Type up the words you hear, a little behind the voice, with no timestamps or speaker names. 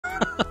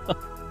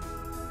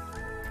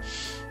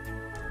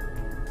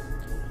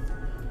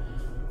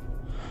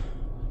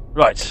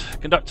Right,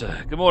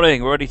 conductor, good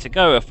morning, we're ready to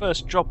go. Our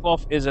first drop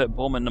off is at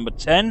Borman number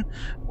 10,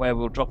 where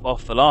we'll drop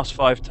off the last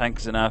 5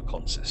 tankers in our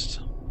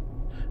consist.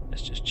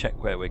 Let's just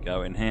check where we're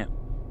going here.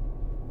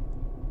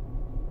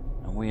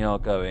 And we are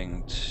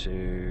going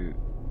to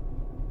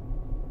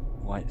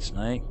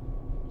Whitesnake.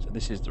 So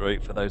this is the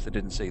route for those that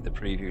didn't see the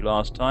preview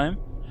last time.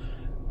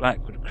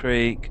 Blackwood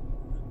Creek,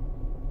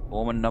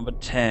 Borman number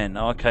 10.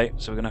 Oh, okay,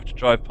 so we're going to have to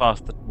drive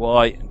past the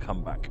Y and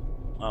come back.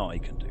 Oh,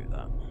 you can do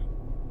that.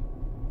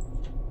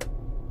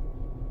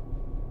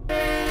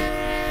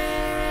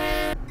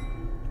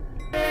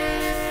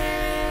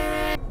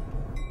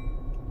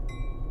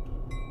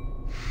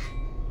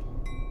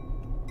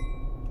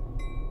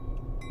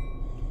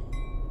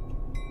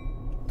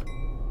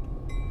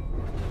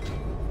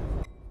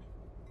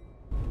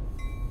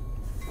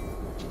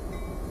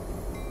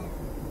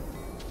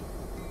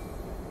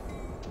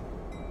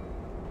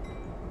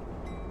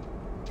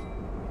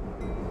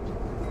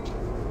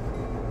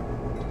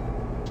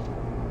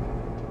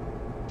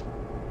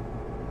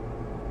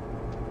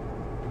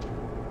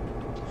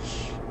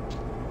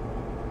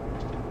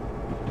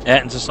 Yeah,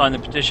 and to sign the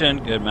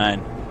petition, good man.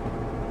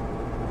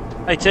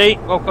 Hey T,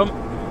 welcome.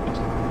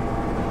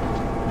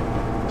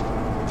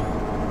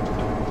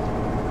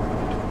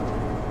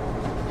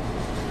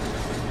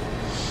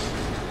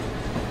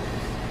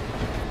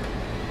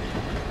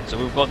 So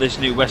we've got this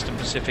new Western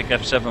Pacific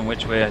F7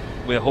 which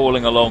we're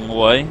hauling along the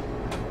way.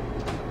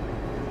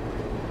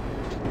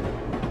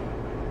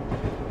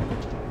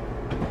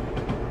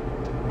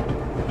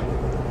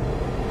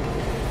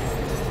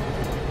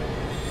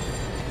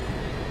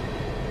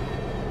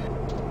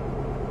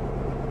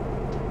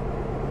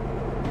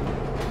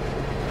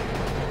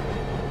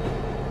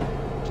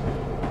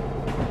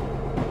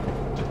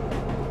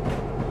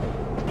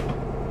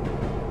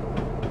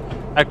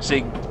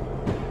 Actually,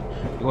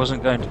 he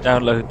wasn't going to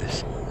download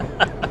this.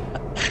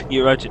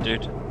 You wrote it,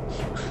 dude.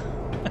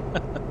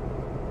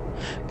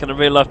 Can a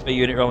real life B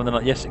unit run with the?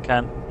 Yes, it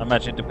can. I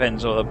imagine it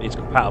depends on it's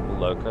compatible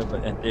loco,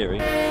 but in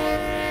theory.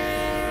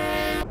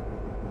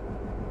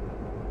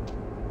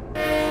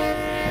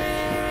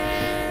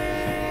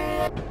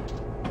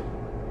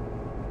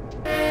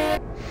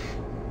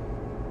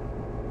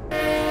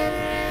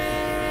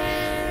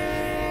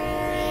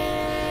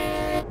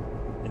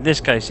 In this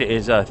case, it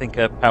is, I think,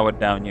 a powered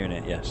down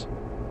unit, yes.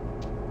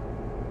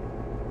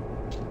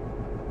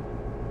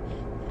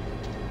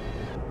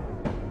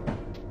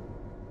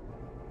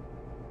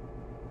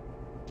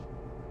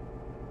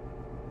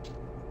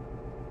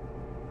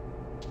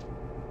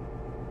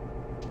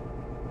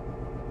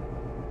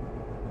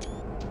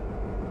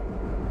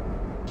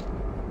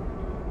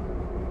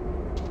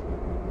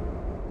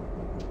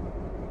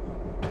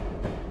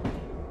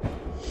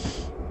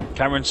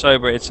 Cameron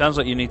Sober, it sounds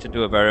like you need to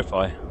do a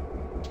verify.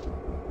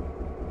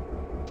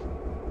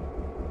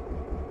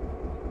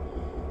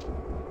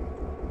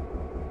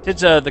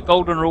 The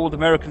golden rule with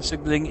American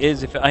signaling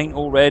is if it ain't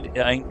all red,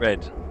 it ain't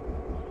red.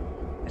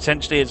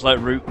 Essentially, it's like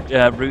route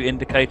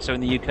indicator. So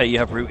in the UK, you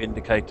have route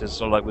indicators,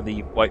 so like with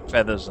the white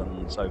feathers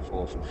and so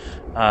forth.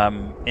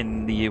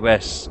 In the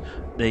US,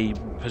 the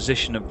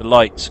position of the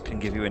lights can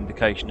give you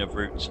indication of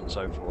routes and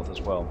so forth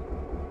as well.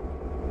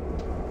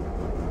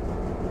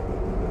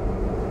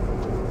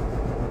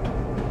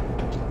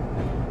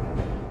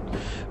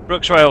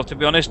 Brooks Rail, to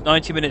be honest,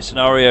 90-minute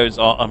scenarios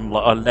are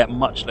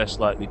much less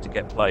likely to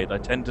get played. I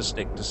tend to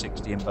stick to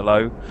 60 and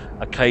below.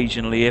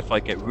 Occasionally, if I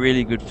get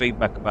really good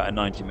feedback about a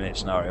 90-minute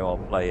scenario, I'll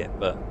play it.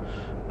 But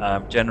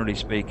generally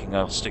speaking,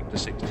 I'll stick to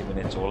 60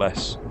 minutes or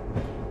less.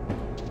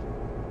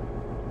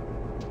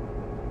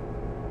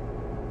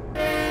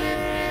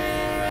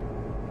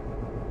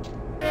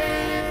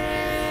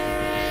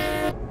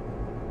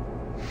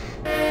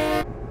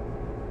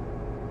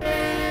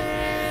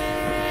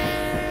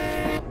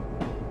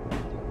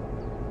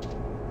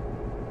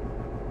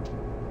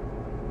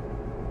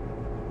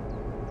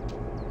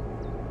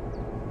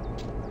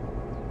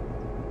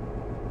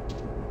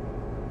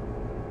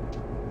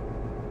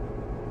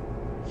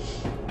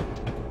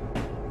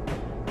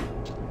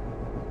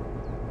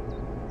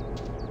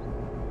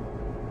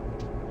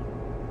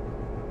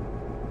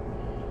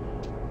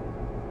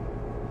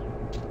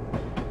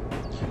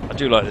 I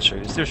do like this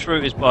route. This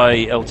route is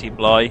by LT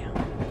Bly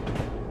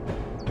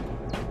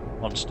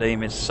on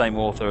Steam. It's the same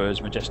author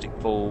as Majestic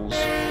Falls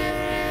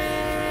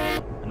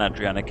and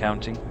Adriana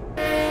County.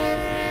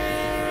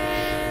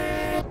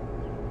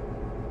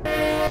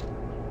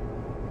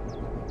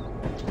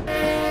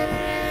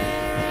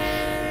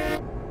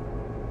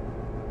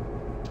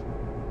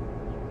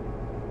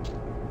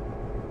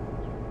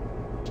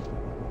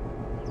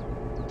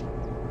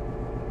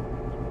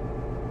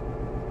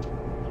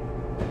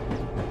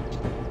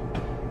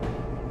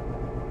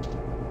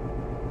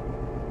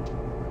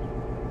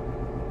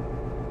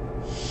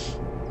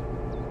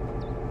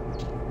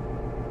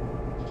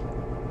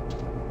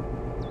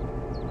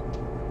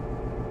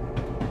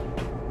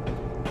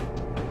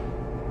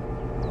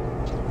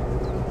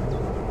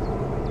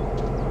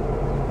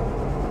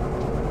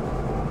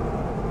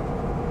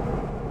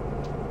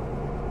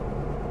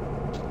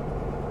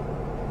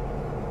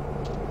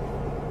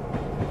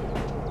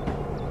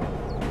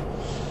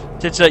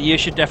 You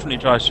should definitely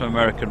drive some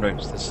American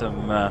routes. There's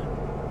some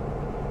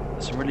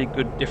really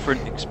good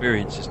different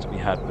experiences to be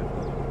had with them.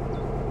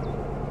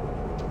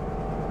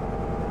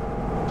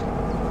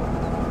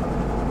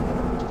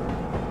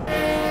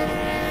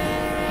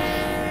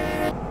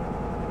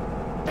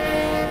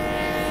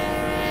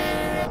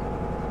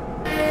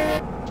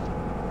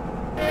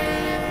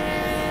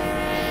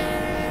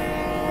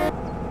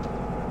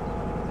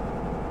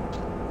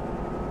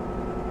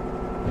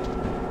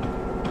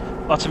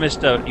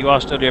 Optimist, you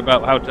asked earlier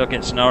about how to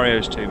get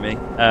scenarios to me.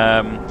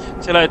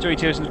 See you later, 3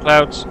 Tears in the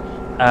Clouds.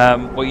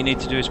 What you need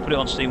to do is put it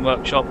on Steam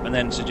Workshop and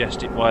then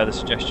suggest it via the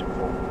suggestion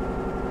form.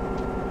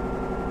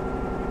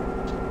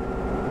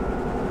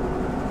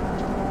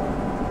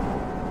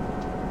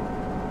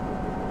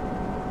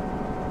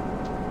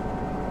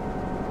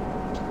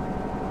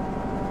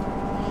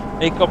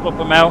 Hey,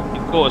 Copper Mal,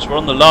 of course, we're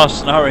on the last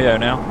scenario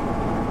now.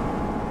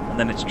 And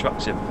then it's Truck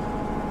Sim.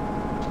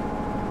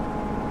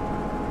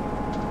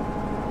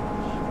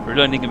 We're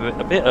landing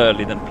a bit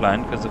early than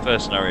planned because the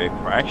first scenario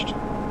crashed.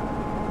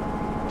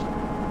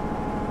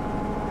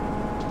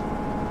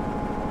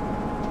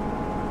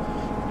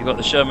 You've got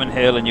the Sherman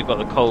Hill and you've got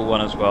the Cole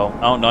one as well.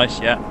 Oh, nice,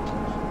 yeah.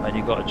 And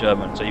you've got a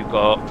German, so you've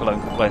got Cologne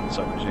complaints,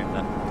 I presume,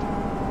 then.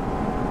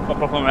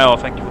 Pop Mail,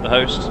 thank you for the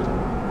host.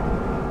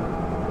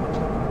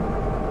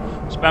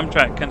 Spam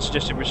Track can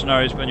suggest different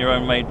scenarios when your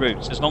own made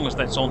routes, as long as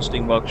that's on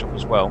Steam Workshop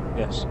as well,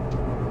 yes.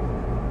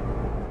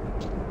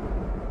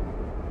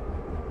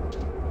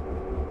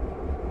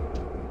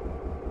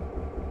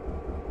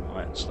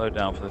 Slow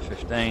down for the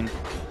 15.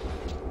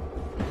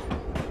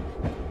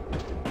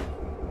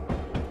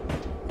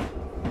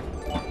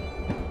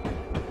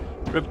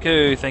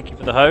 Rubku, thank you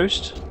for the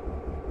host.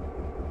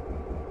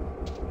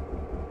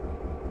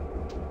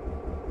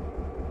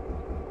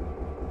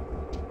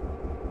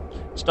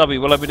 Stubby,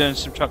 will I be doing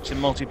some trucks in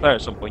multiplayer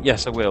at some point?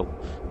 Yes, I will.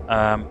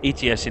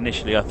 ETS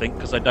initially, I think,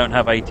 because I don't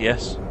have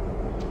ATS.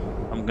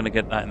 I'm going to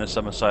get that in the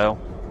summer sale.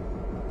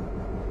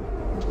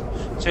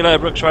 See you later,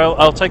 Brooks Rail.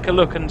 I'll take a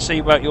look and see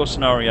about your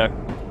scenario.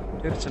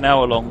 If it's an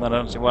hour long, then I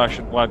don't see why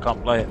I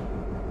can't play it.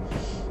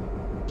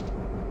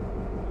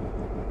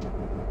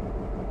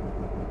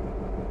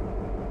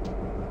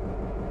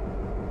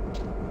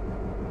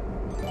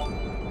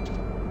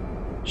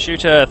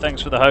 Shooter,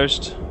 thanks for the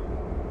host.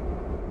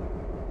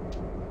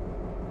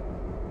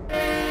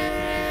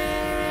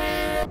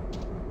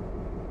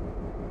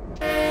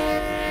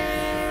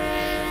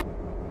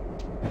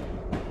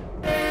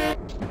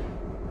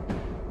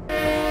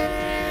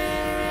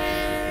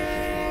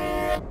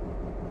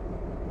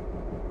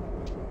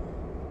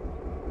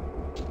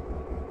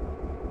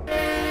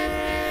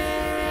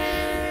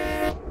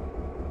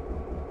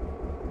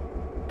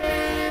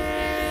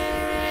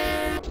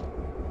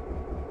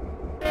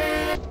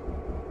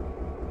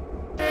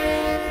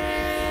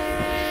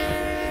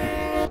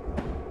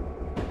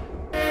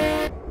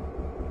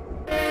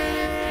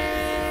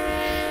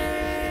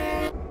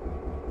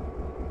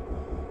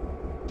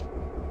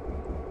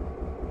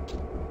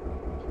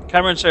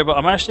 Cameron, sorry, but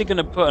I'm actually going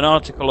to put an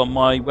article on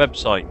my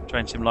website,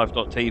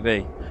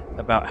 trainsimlive.tv,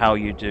 about how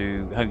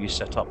you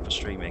set up for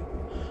streaming.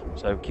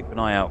 So keep an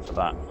eye out for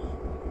that.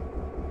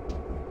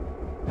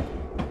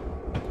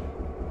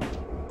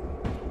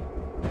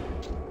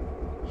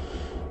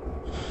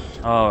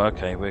 Oh,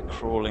 okay, we're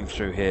crawling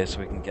through here so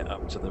we can get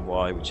up to the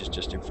Y, which is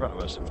just in front of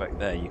us. In fact,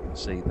 there you can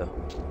see the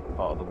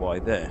part of the Y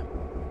there.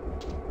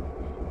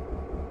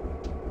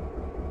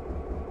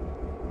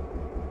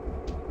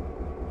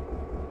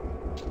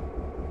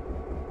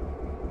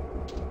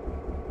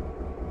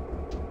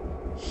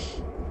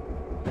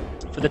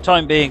 For the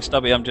time being,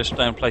 Stubby, I'm just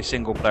going to play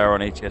single player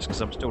on ETS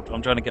because I'm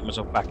trying to get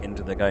myself back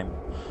into the game.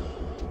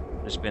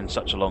 It's been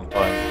such a long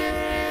time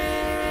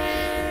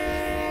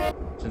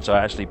since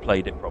I actually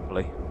played it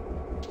properly.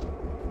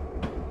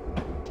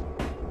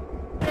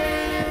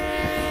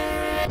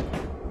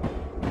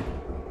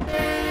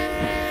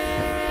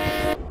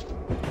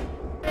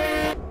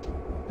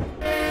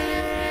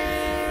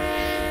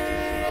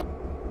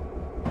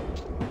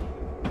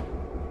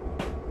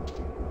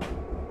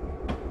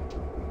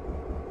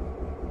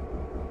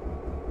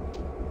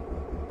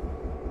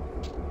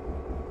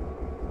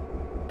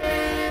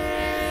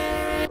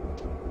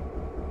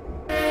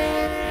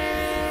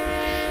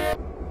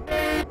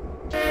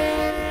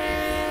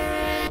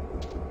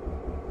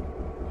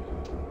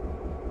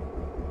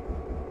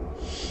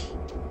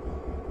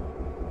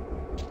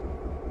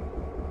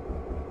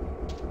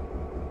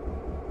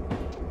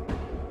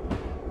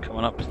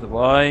 Up to the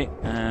Y,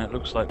 and it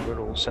looks like we're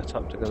all set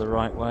up to go the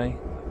right way.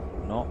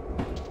 Not.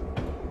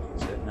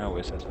 That's it. Now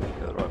we're set up to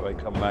go the right way.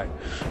 Come back,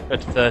 go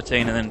to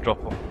 13, and then drop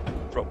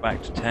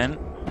back to 10.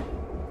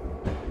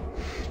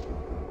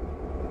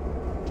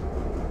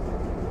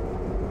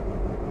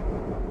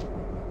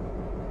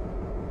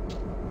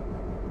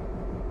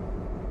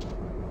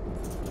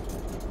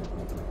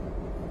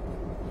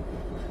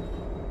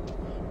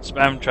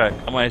 Spam track.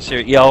 Am I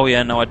serious? Yeah. Oh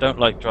yeah. No, I don't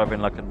like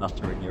driving like a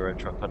nutter in Euro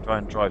Truck. I try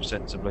and drive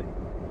sensibly.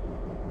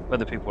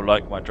 Whether people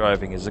like my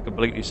driving is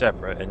completely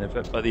separate, and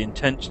but the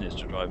intention is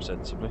to drive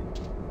sensibly.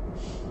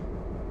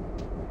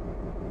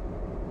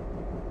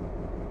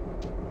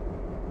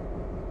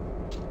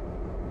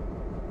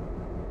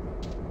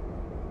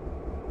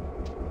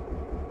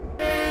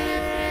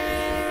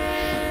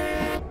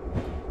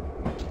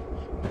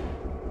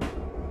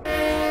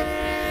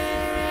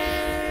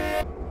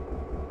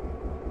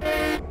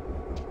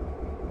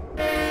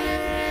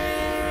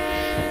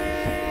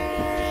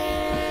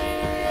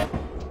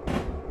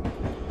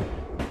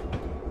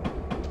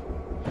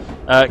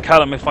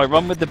 Callum, if I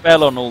run with the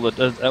bell on all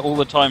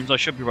the times I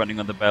should be running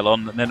on the bell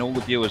on, then all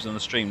the viewers on the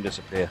stream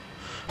disappear.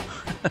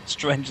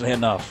 Strangely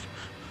enough.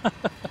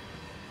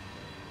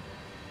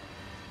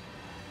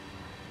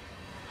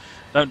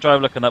 Don't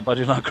drive looking up, I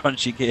do like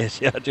crunchy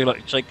gears. Yeah, I do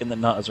like shaking the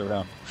nutters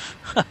around.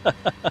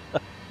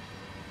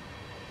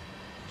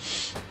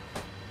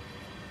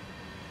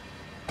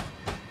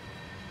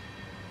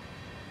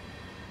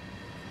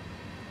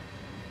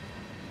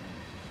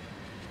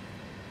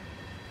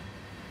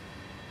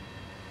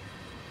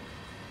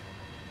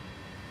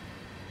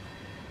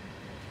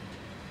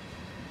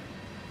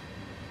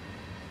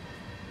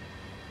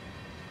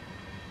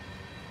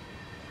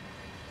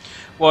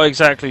 Well,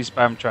 exactly,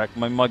 Spam Track.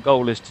 My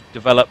goal is to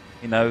develop,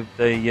 you know,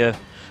 the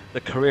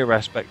career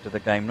aspect of the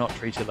game, not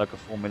treat it like a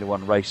Formula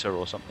One racer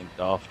or something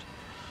daft.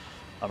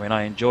 I mean,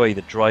 I enjoy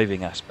the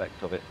driving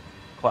aspect of it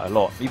quite a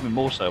lot, even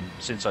more so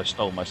since I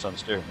stole my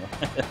son's steering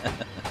wheel.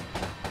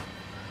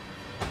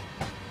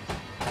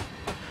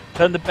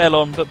 Turn the bell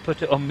on, but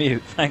put it on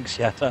mute. Thanks,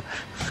 Yatta.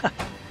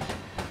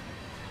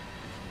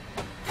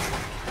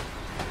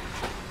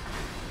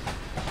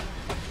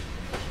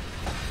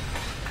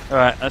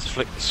 Alright, let's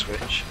flick the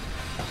switch.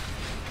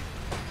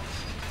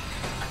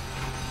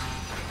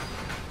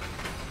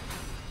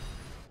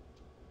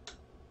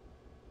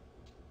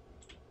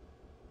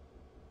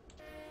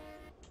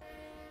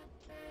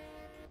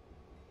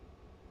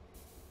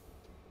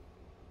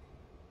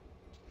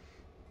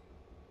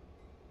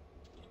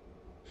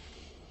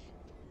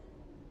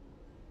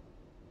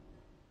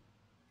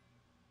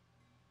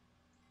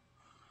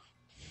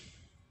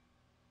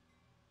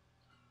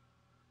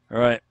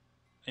 Alright,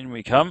 in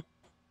we come.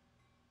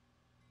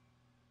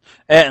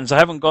 Ayrtons, I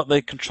haven't got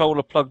the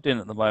controller plugged in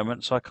at the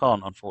moment, so I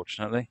can't,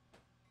 unfortunately.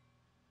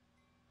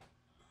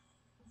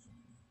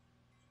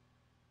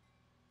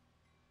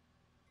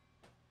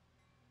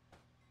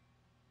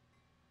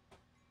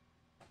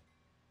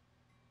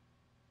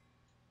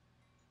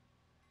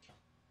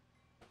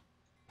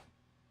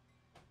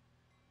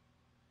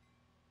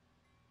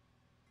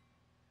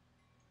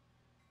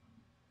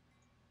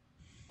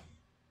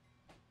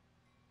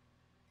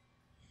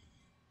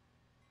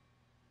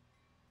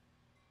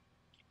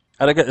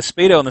 How do I get the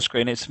speedo on the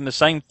screen? It's from the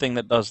same thing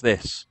that does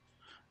this.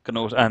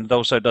 And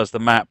also does the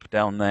map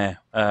down there.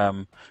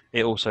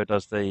 It also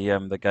does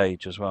the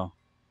gauge as well.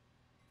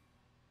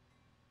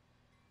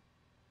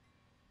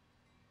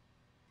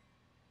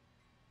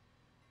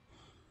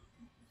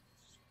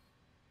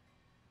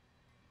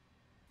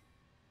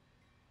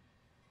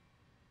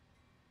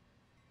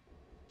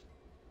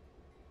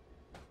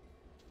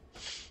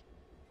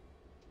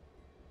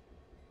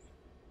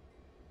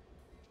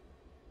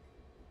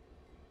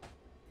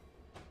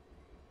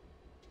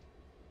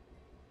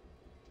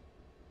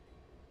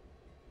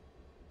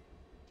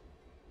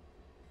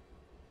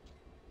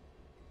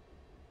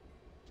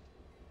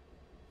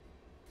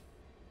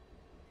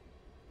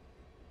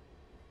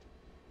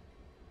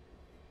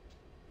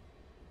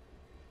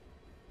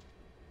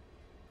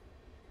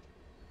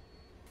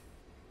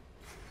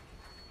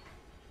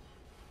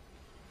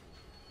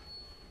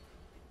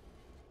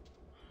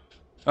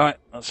 Alright,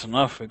 that's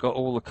enough. We've got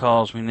all the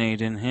cars we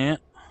need in here.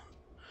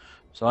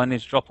 So I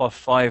need to drop off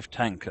 5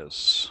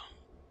 tankers.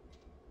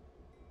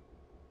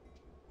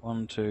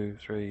 1, 2,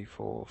 3,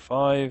 4,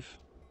 5.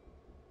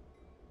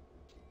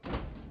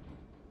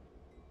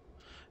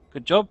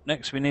 Good job.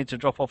 Next we need to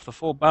drop off the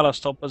 4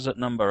 ballast hoppers at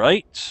number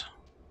 8.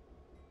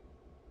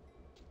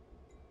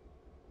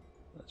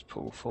 Let's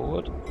pull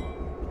forward.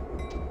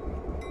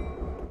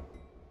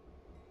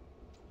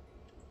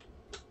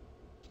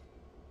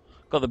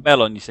 Got the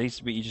bell on, you see,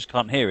 but you just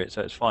can't hear it,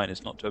 so it's fine.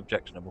 It's not too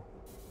objectionable.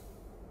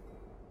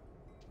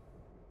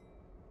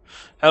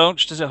 How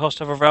much does it cost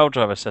to have a rail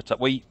driver set up?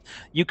 Well,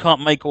 you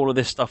can't make all of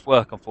this stuff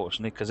work,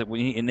 unfortunately, because it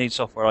needs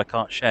software I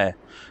can't share.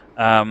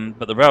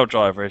 But the rail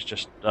driver is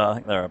just, I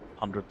think they're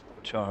 100,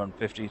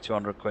 250,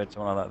 200 quid,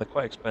 something like that. They're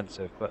quite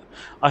expensive, but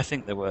I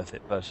think they're worth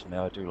it, personally.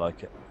 I do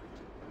like it.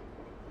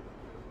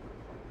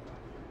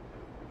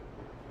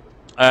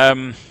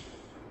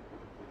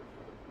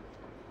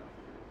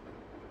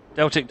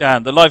 Deltic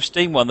Dan, the live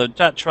Steam one,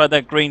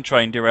 that green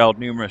train derailed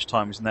numerous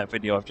times in that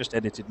video. I've just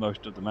edited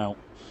most of them out.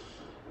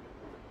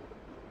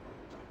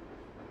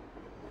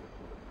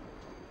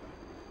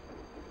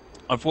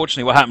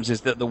 Unfortunately, what happens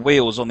is that the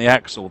wheels on the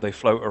axle, they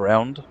float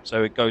around,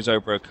 so it goes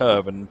over a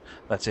curve and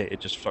that's it.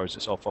 It just throws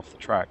itself off the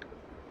track.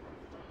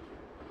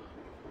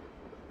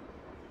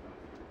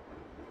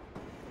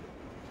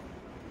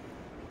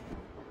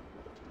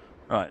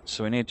 Right,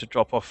 so we need to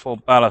drop off 4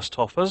 ballast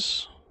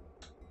hoppers.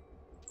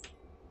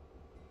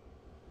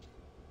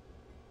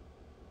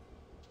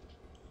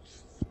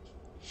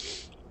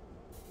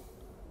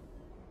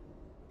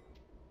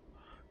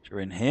 You're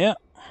in here.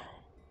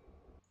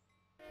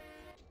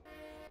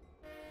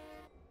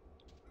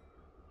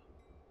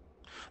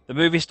 The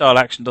movie style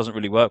action doesn't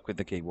really work with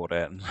the keyboard,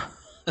 Ayrton.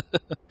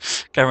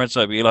 Cameron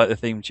Sober, you like the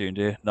theme tune,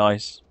 do you?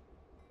 Nice.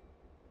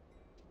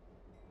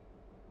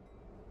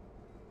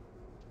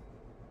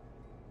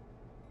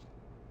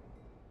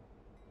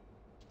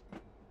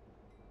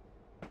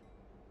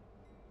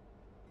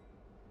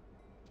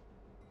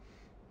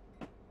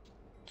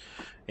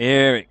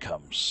 Here it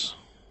comes.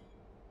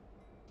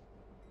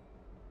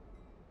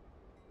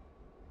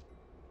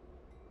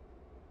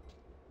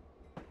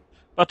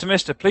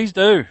 Buttermister, please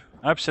do.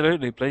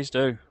 Absolutely, please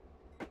do.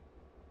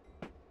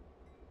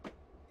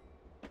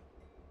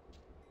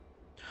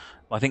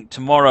 I think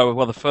tomorrow,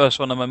 well, the first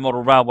one of my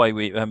model railway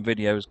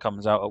videos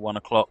comes out at 1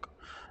 o'clock,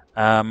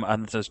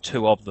 and there's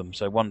 2 of them,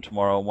 so one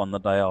tomorrow and one the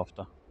day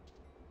after.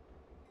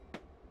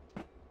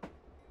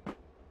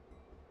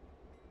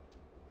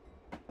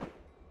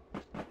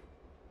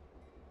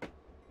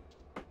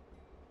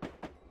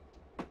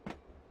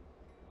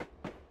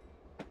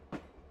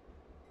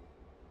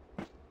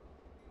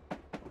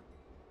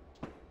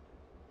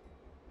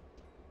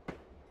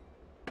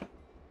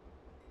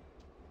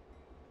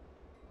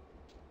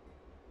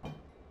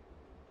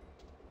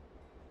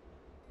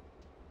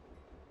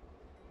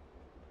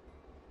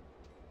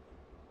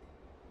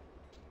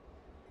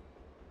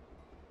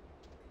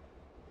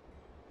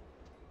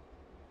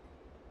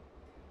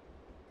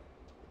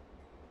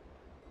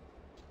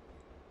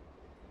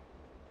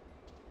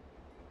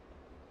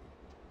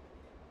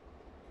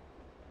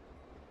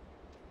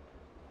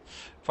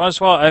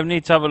 Francois, I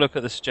need to have a look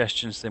at the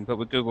suggestions thing, but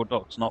with Google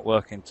Docs not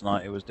working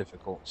tonight, it was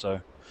difficult.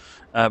 So,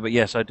 but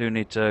yes, I do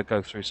need to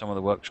go through some of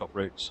the workshop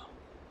routes.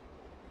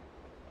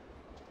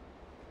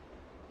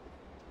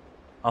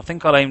 I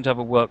think I'll aim to have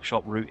a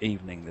workshop route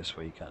evening this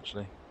week,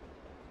 actually.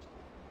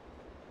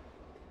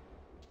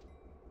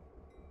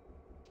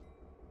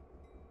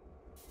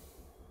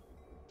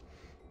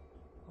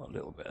 Got a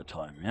little bit of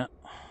time yet.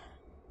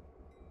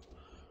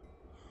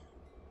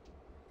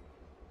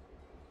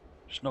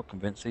 Just not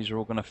convinced these are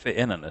all going to fit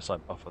in unless I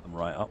buffer them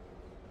right up.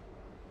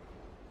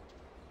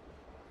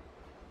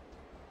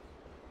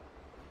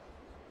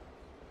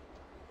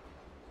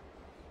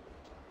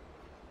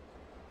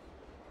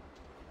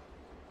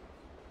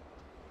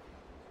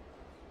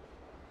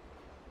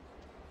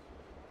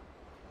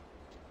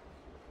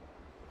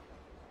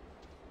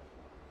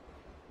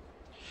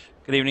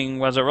 Good evening,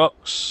 Wazza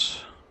Rocks.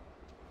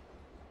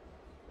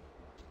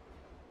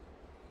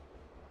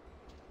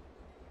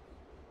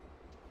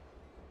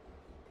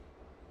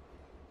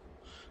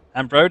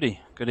 And Brody,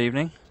 good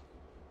evening.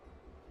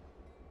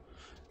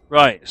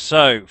 Right,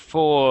 so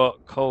 4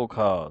 coal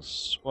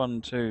cars.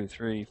 1, 2,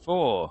 3,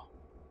 4.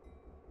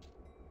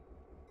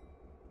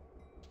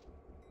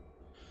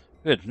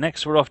 Good.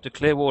 Next, we're off to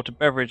Clearwater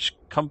Beverage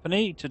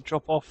Company to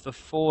drop off the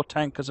 4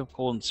 tankers of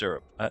corn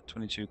syrup at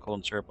 22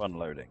 corn syrup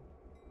unloading.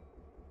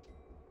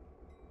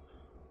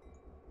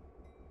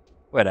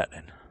 Where that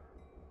then?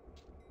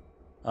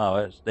 Oh,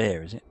 it's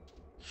there, is it?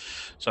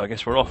 So I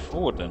guess we're off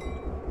forward then.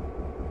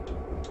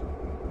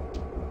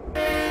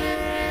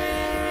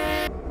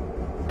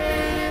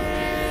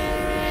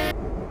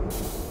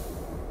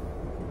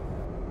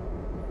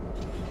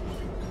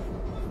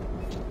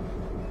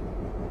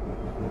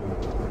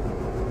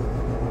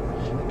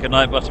 Good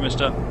night,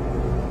 Buttermister.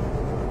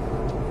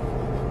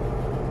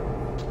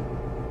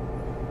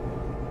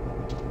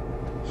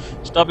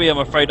 Stubby, I'm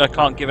afraid I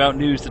can't give out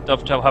news that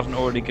Dovetail haven't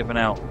already given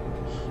out.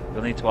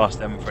 You'll need to ask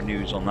them for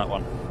news on that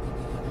one.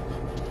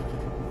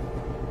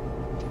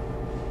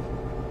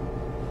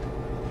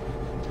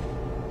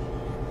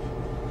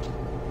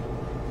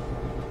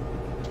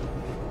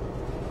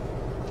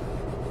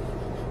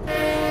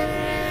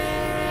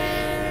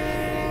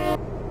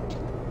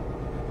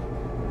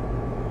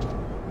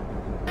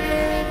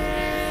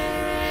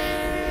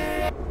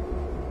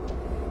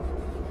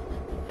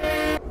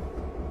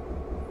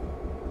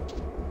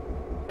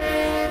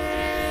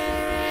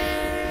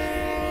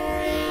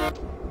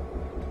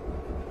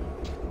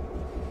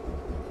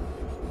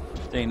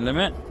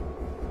 Limit.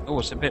 Oh,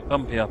 it's a bit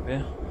bumpy up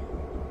here.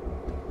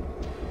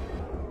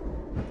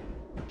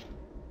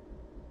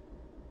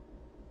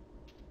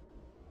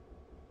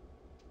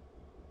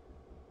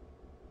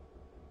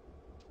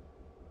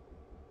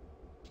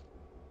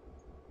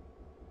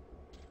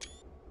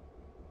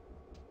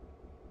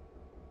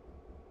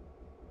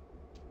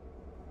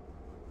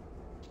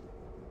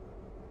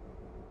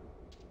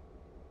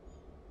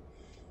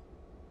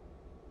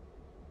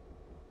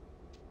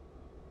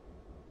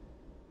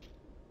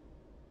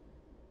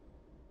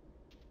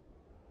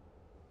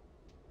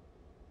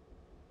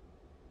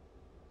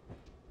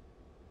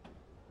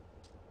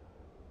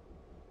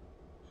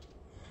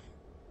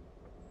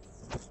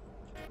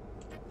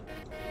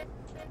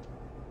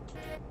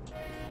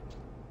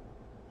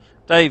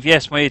 Dave,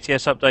 yes, my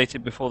ETS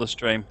updated before the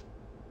stream.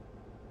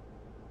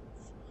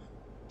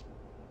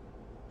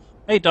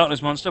 Hey,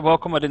 Darkness Monster,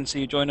 welcome. I didn't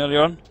see you join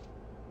earlier on.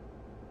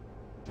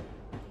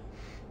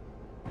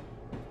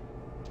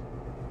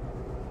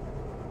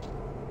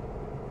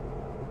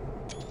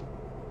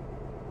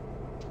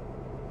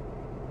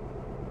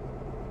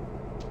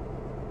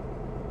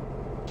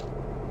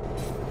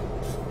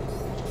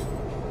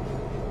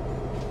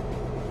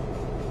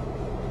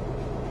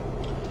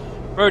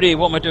 Brody,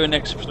 what am I doing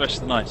next for the rest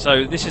of the night?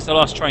 So this is the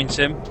last train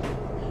sim,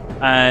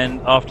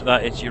 and after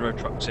that it's Euro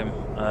Truck Sim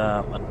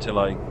until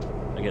I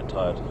get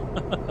tired.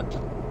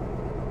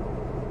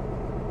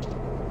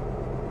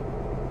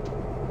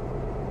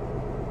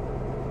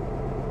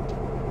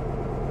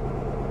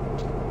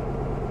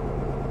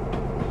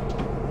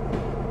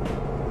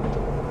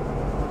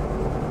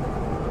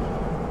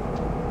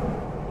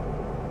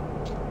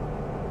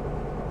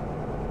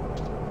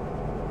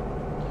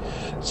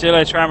 See you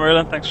later,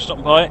 Amarillo. Thanks for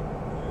stopping by.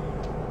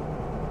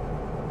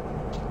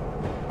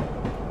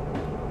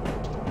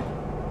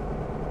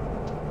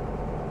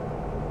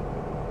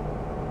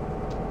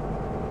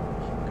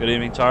 Good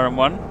evening, Tyrant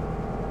 1.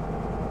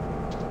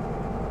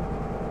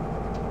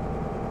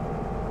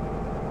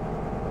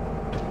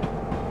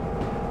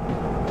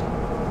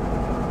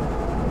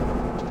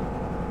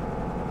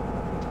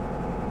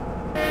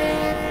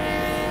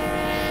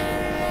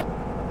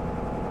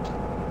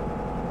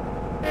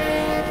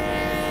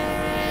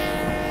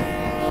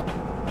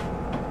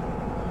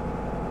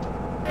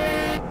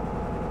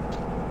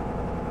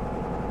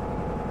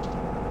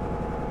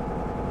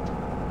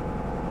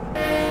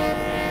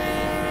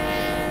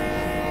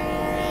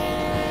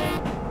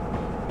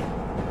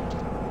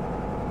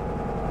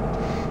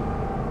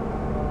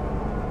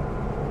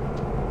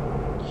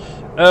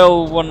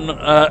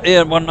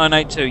 Ian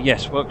 1982.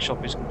 Yes,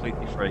 workshop is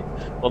completely free.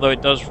 Although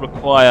it does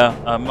require,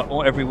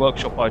 every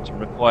workshop item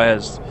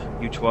requires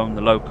you to own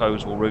the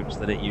locos or routes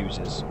that it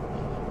uses.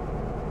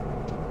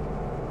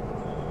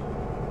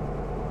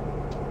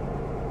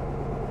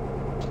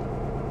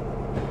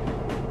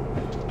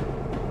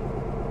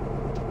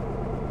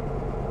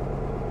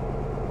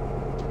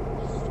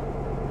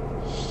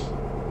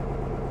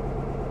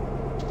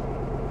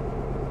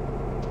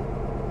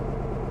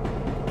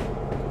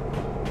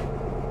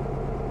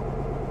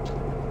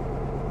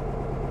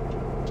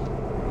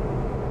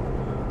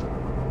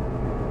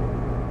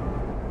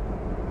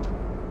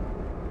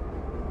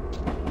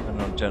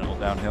 Gentle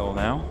downhill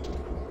now.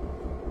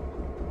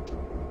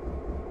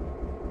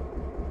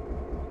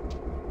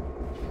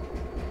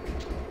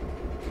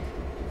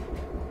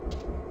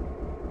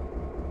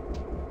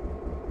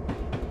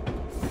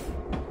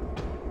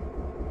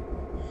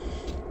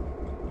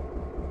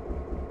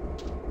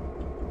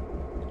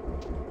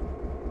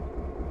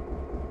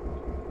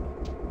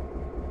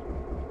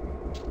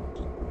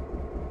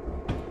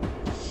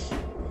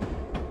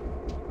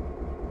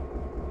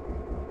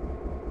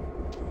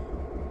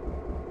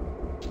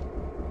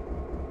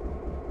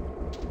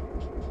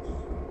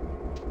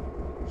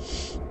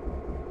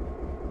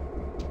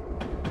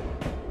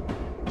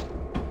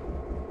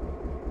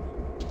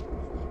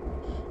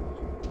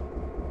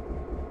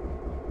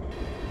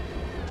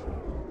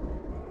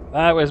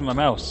 Ah, where's my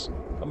mouse?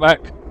 Come back.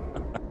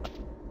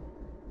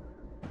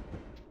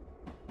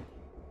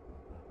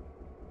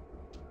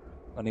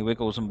 Any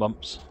wiggles and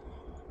bumps?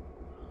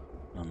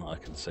 None that I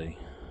can see.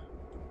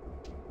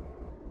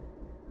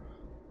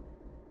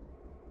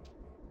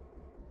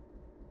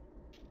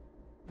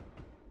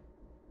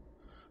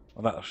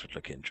 Well, that should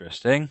look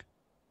interesting.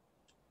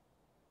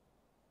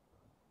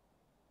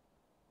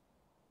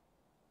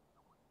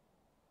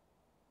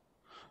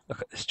 Look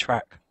at this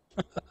track.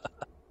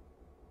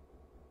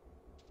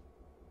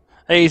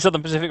 Hey,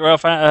 Southern Pacific Rail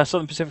fan,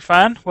 Southern Pacific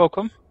fan,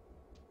 welcome.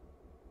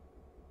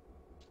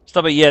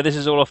 Stubby, yeah, this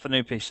is all off the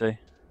new PC.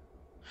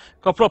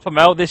 Got proper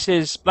Mel. This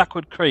is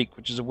Blackwood Creek,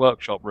 which is a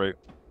workshop route.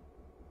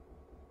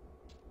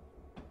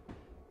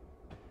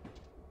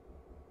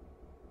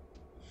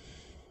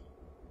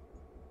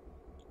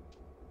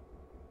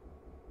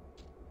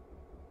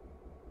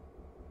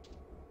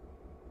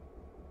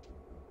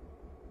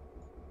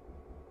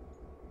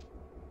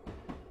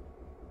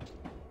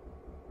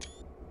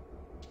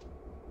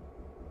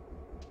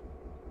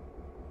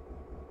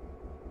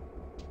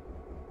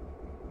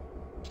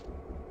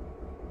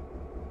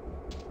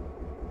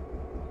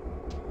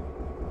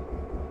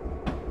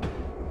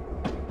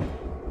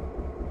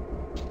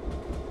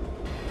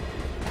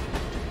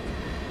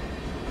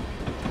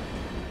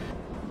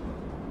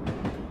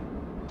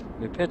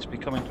 We appear to be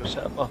coming to a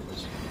set of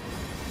buffers.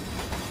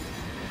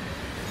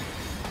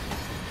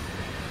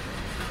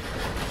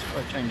 Let's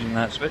try changing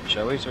that switch,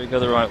 shall we, so we go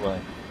the right way.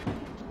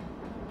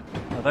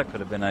 Now that could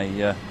have been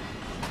a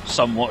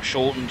somewhat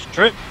shortened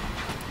trip.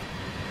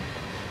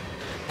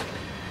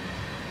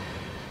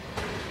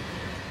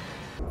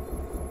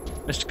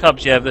 Mr.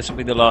 Cubs, yeah, this will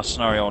be the last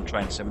scenario on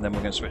Train Sim, and then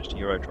we're going to switch to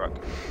Euro Truck.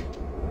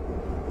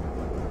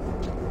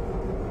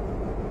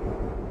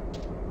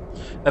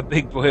 A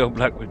big boy on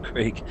Blackwood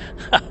Creek.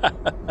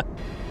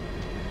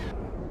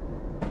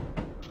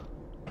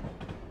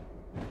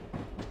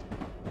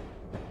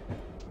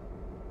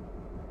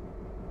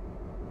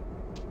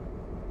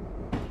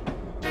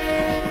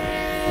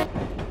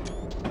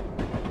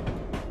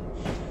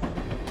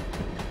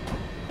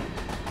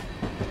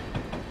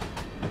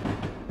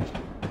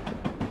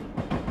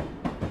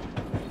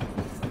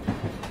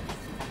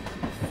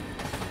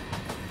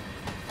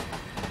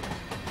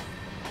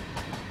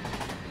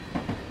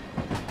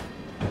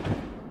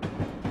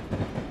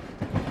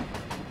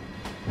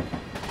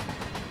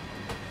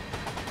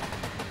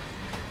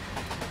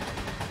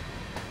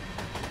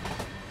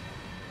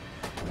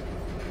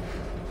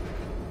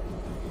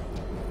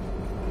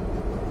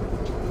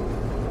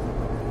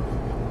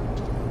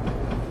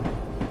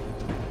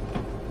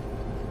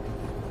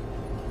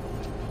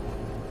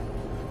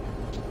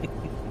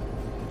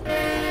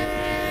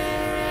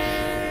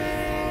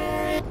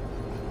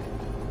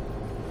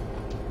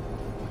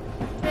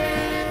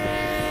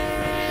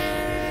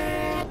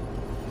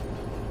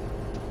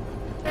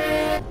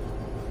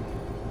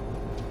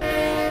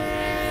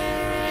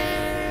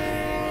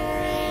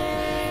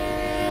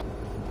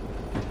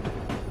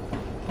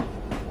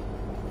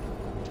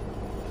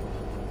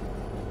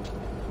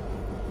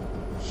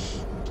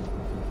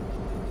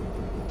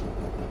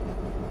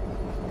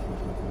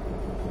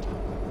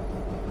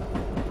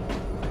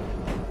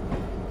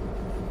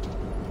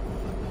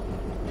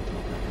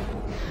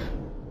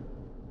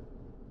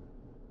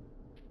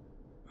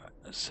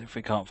 Let's see if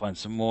we can't find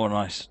some more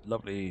nice,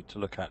 lovely to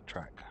look at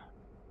track.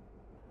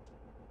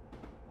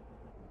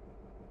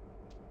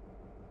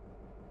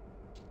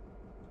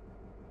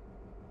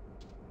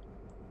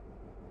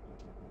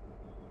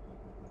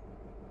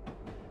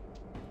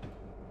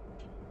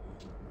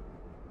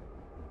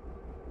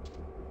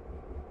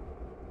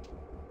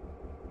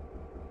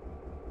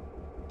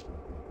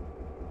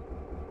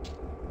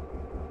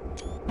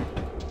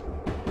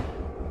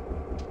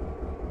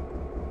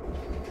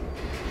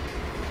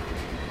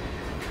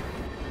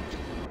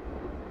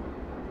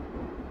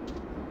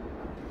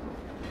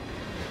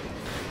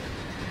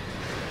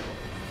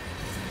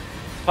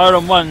 Fire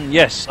on 1,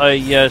 yes,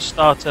 I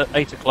start at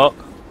 8 o'clock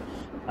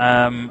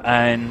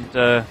and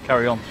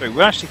carry on through.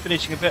 We're actually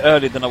finishing a bit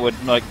earlier than I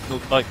would like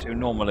to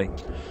normally,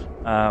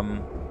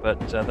 but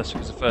that's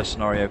because the first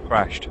scenario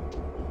crashed.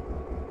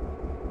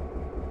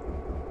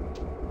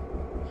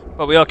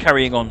 But we are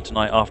carrying on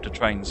tonight after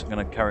trains. I'm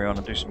going to carry on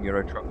and do some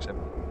Euro trucks in.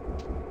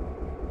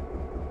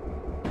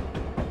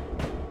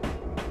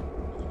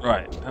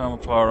 Right, how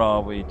far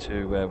are we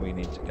to where we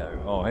need to go?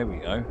 Oh, here we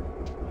go.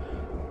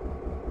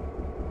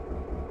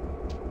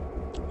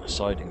 The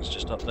siding's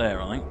just up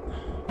there, I think.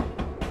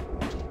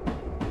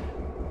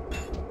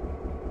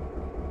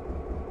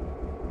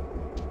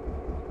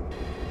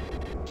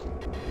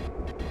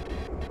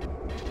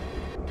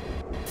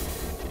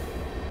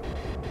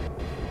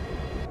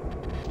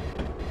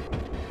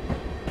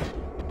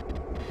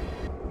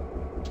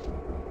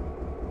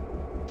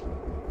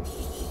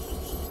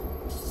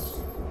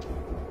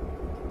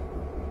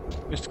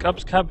 Mr.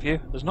 Cub's cab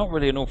view. There's not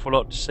really an awful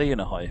lot to see in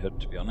a high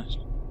hood, to be honest.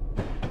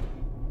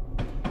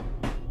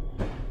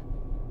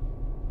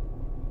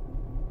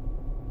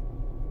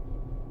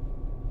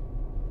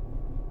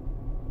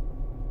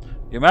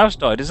 Your mouse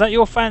died. Is that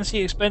your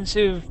fancy,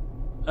 expensive,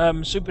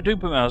 super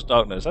duper mouse,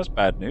 Darkness? That's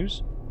bad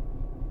news.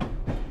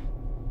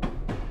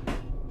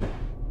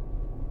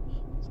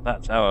 So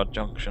that's our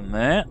junction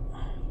there.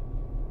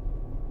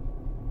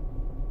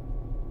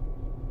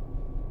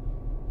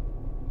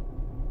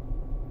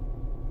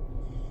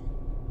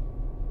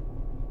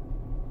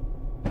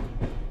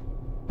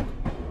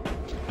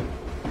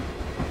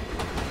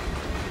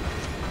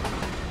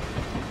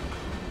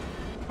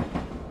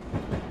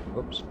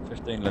 Whoops,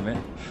 15 limit.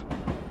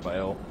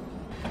 Fail.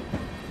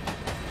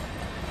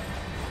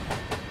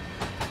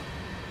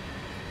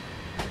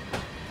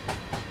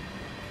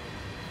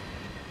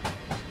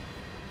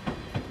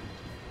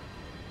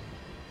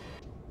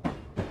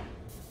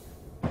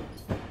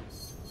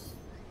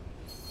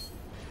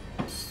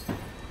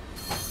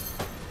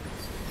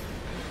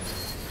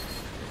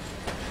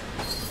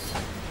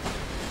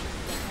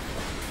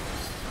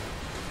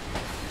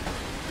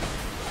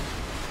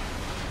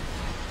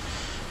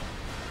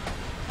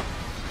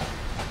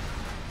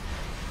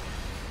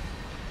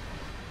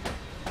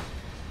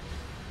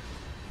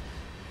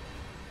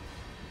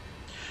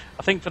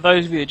 I think for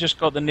those of you who just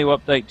got the new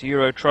update to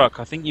Euro Truck,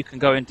 I think you can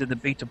go into the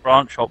beta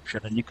branch option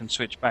and you can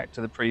switch back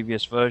to the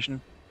previous version.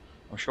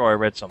 I'm sure I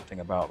read something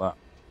about that.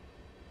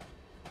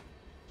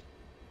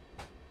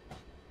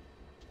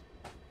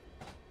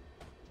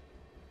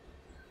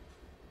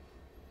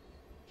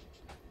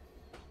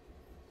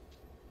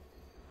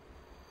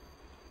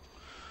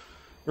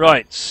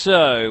 Right,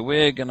 so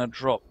we're going to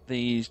drop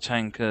these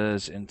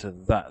tankers into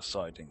that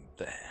siding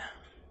there.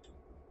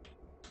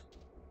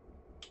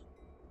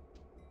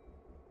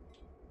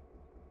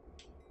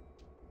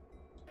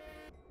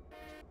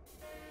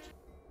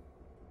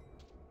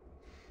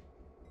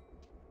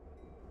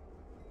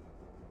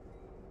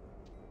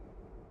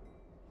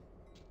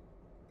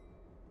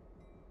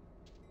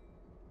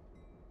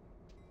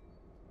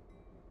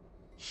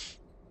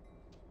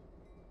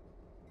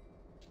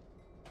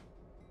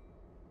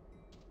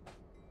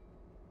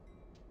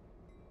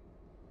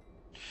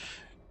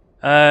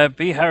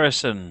 B.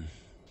 Harrison.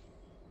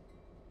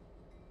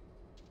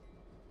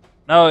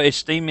 No,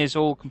 Steam is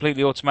all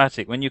completely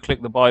automatic. When you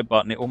click the buy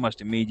button, it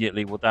almost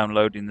immediately will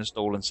download,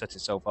 install, and set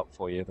itself up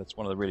for you. That's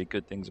one of the really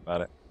good things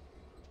about it.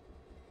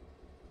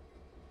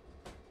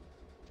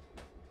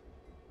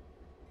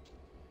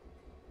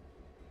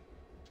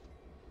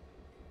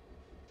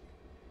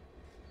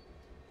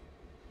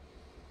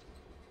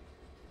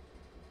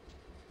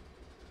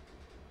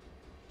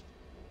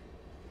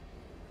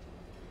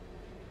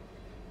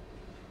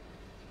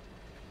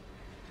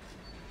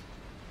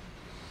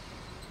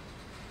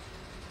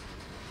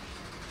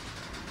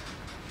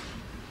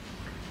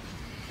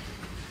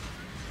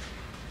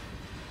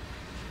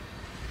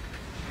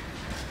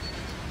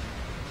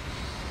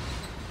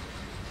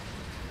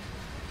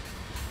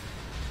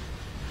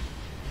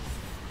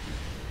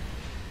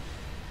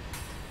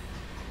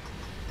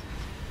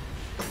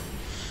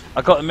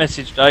 I got the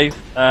message, Dave,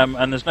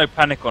 and there's no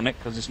panic on it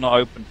because it's not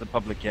open to the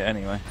public yet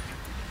anyway.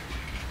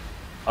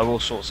 I will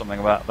sort something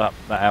about that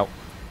out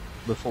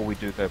before we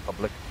do go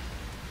public.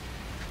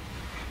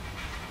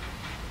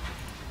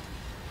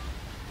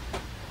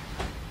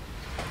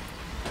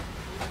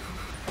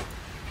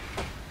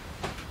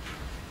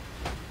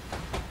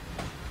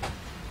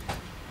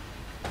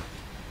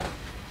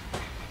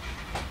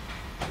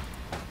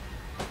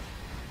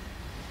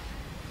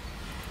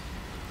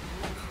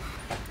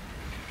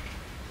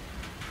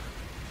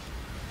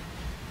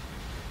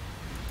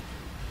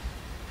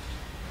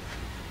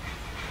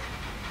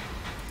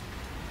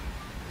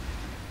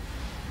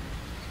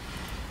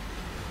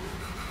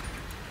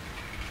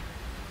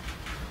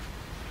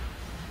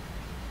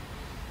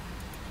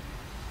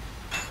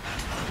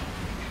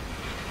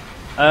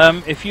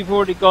 If you've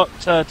already got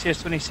TS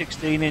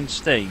 2016 in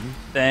Steam,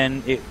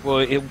 then it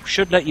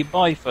should let you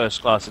buy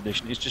First Class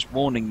Edition. It's just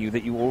warning you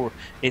that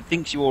it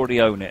thinks you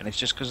already own it, and it's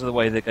just because of the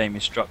way the game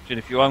is structured.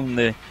 If you own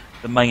the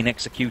main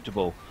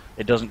executable,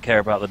 it doesn't care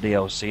about the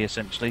DLC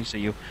essentially. So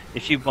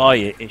if you buy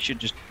it, it should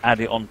just add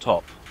it on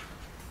top.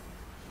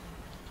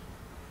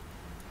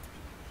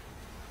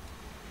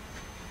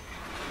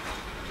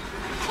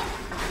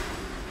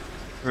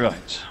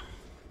 Right.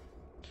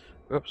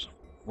 Oops.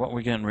 What are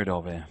we getting rid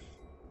of here?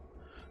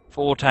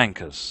 4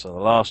 tankers, so the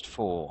last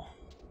 4.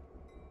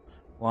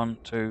 1,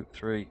 2,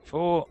 3,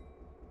 4.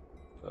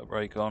 Put a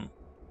brake on.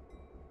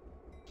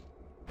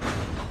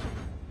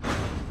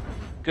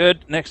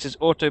 Good. Next is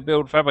Auto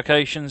Build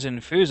Fabrications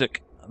in Fusic.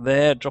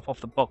 There, drop off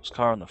the box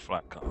car and the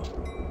flat car.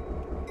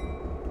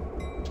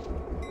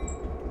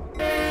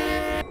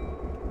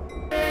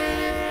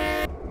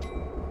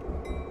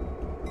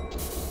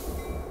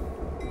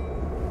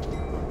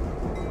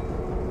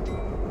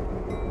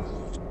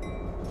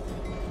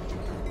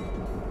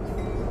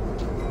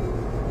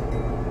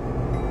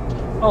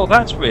 Oh,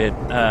 that's weird,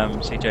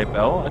 CJ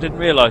Bell. I didn't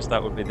realise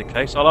that would be the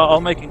case. I'll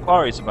make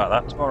inquiries about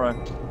that tomorrow.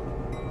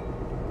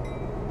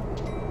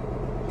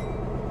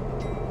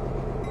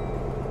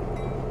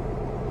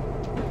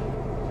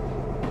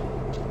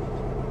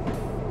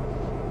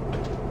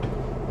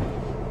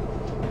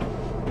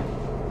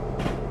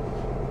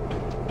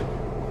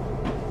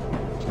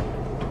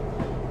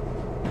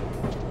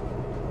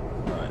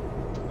 Right.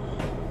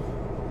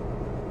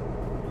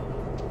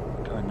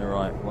 Going the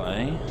right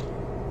way.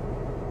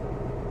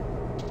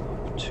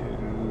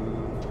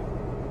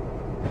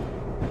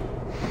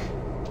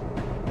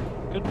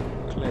 Good,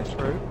 clear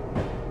through.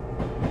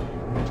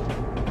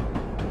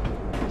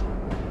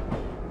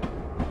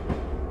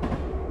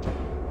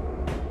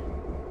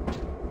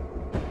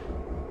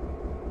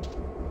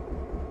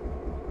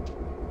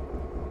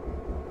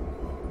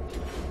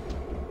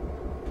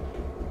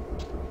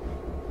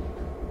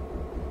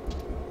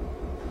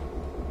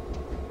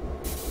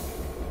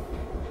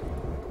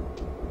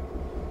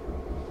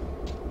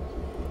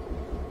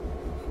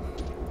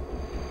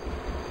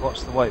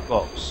 What's the white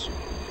box?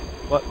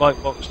 What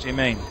white box do you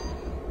mean?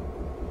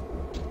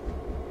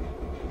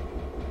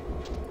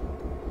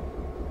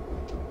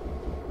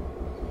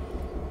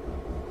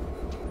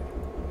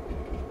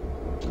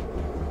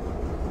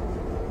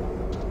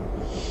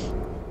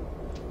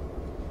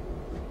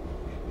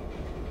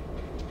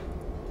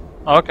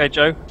 Oh, okay,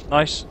 Joe.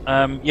 Nice.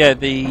 Yeah,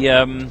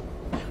 the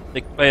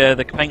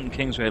Painting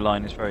Kingsway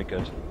line is very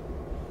good.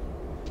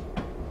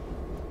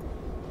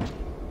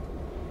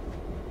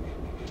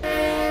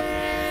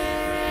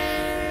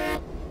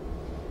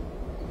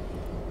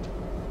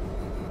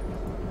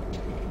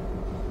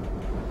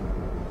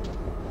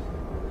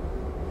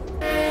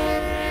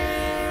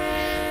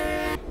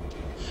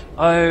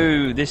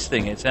 Oh, this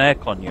thing, it's an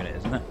aircon unit,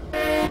 isn't it?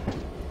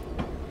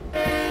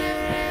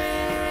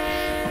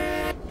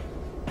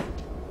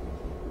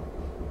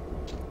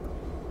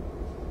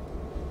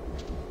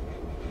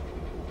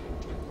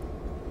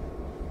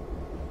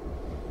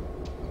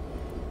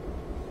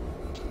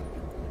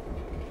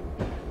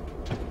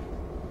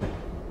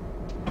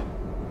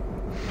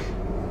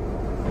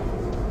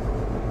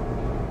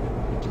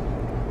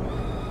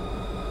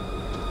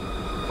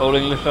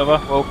 Bowling lift over,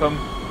 welcome.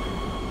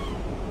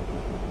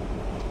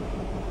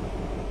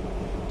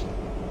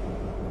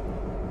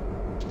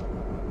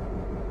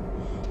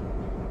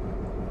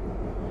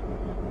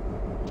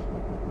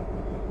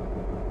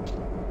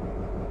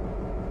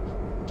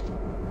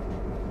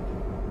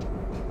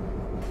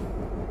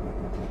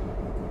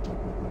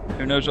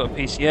 Who knows what a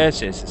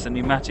PCS is? It's a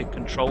pneumatic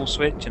control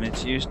switch, and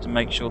it's used to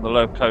make sure the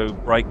loco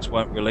brakes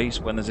won't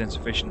release when there's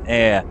insufficient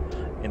air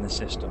in the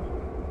system.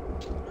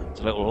 It's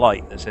a little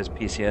light that says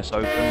PCS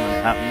open when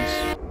it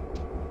happens.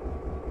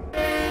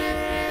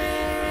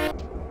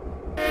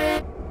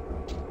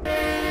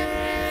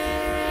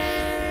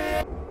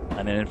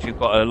 And then if you've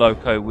got a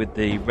loco with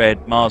the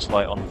red Mars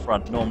light on the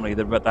front, normally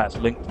that's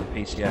linked to the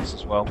PCS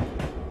as well.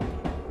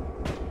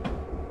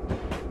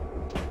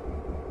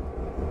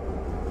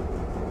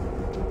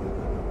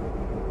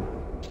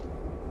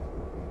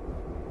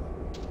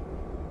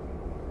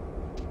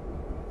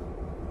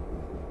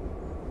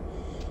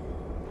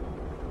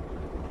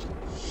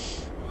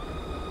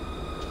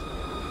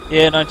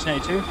 Yeah,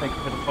 1982, thank you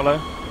for the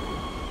follow.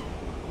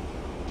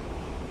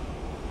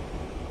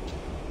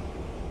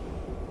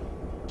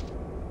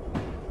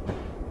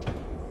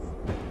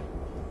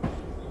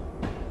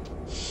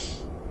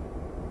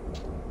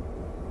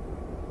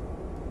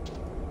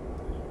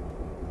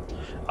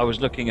 I was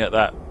looking at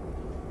that.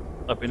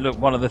 I've been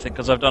one of the things,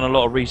 because I've done a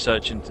lot of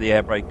research into the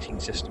air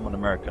braking system on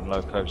American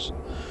locos.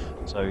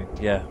 So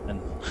yeah,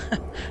 and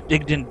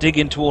dig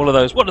into all of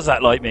those. What does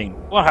that light mean?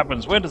 What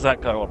happens? Where does that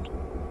go on?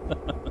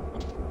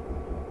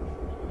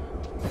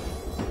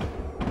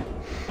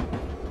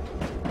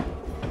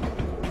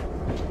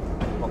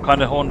 What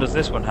kind of horn does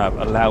this one have?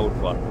 A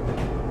loud one.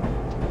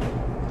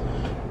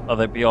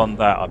 Although beyond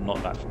that, I'm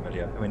not that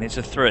familiar. I mean, it's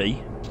a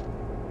 3.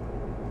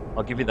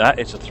 I'll give you that.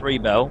 It's a 3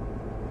 bell.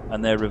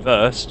 and they're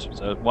reversed,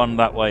 so 1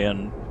 that way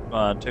and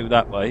 2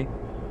 that way.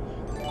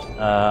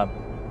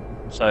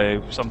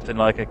 So something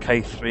like a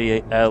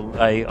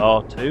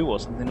K3LAR2 or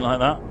something like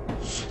that.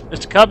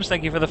 Mr. Cubs,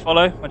 thank you for the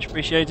follow, much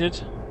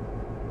appreciated.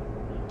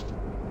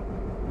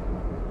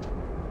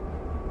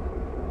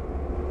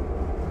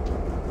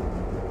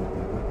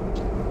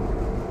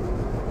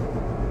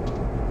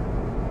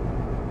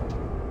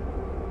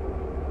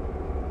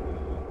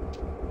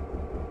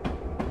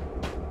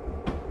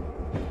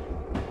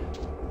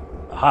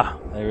 Aha,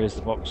 there is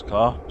the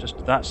boxcar,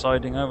 just that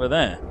siding over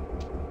there.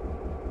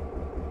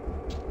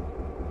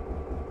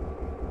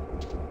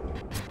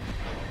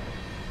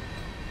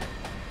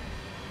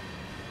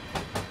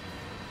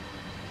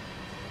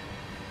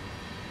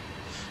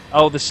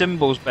 Oh, the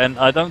symbols, Ben.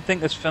 I don't think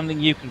there's something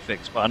you can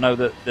fix, but I know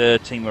that the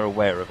team are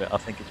aware of it. I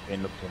think it's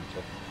being looked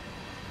into.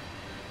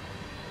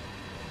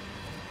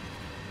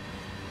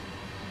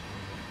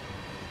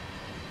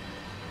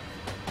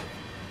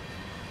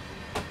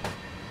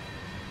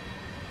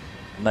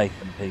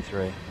 Nathan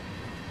P3.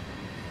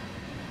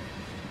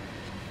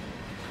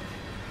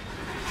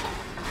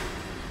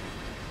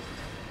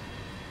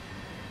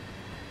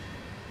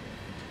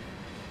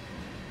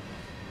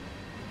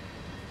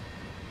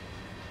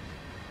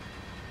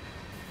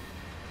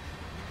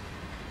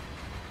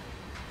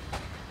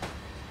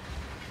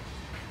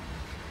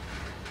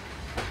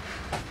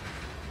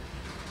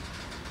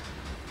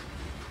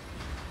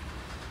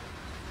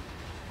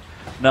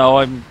 No,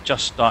 I'm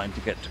just starting to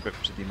get to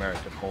grips with the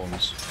American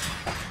horns.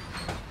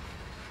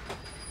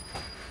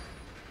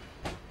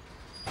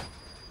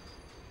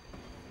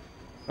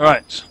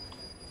 Right.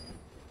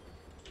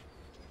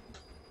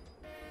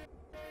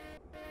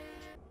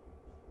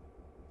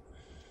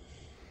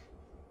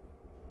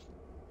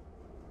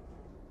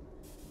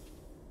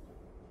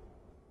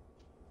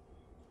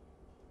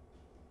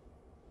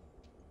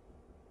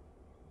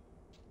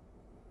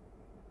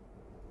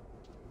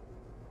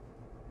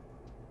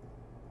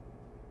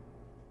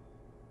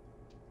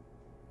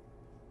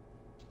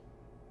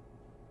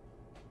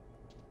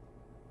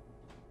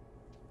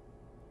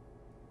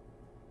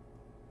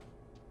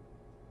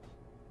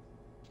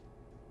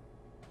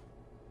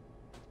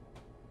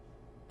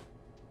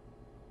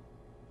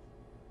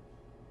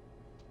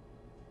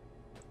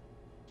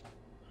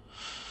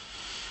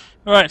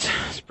 Right,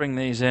 let's bring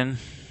these in.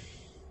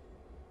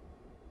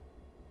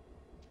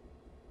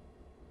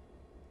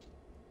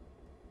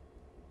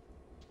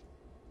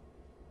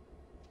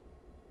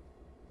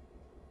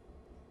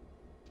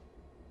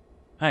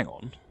 Hang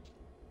on.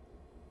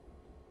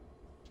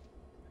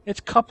 It's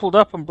coupled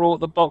up and brought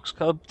the box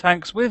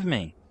tanks with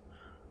me.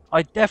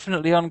 I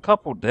definitely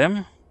uncoupled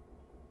them.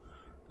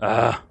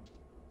 Let's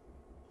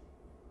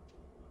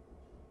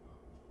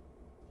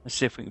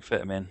see if we can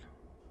fit them in.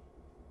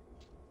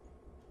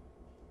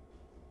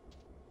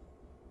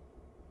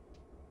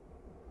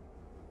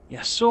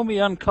 Yeah, saw me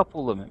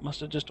uncouple them. It must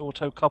have just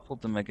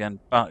auto-coupled them again,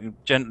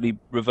 but gently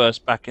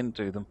reversed back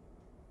into them.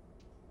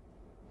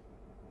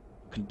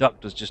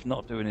 Conductor's just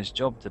not doing his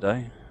job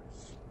today.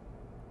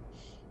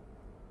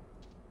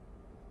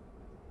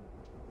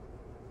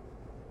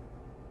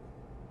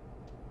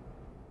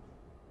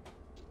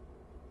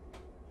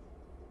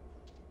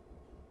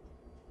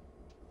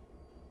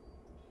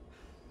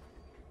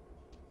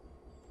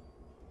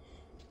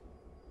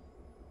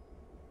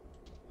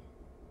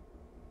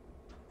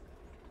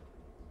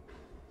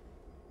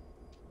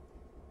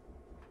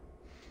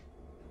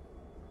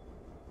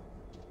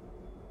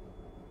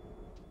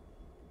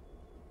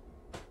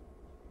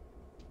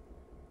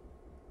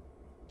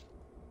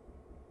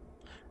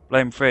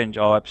 Blame Fringe.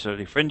 Oh,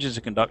 absolutely. Fringe is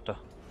a conductor.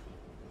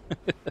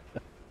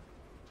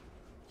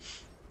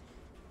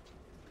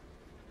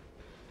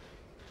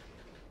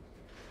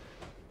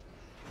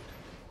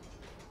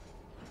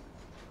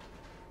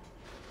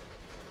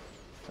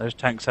 Those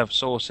tanks have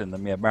sauce in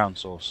them, yeah, brown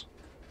sauce.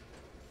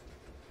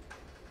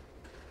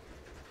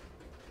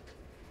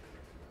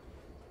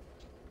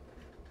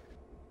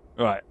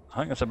 Right, I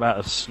think that's about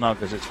as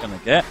snug as it's going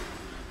to get.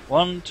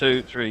 1,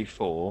 2, 3,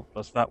 4,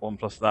 plus that one,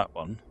 plus that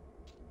one.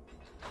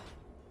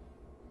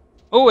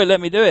 Oh, it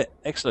let me do it.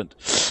 Excellent.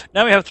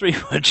 Now we have 3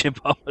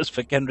 woodchip bombers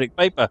for Kendrick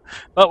Paper.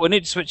 But we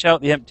need to switch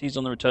out the empties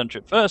on the return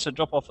trip first, so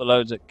drop off the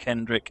loads at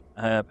Kendrick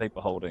Paper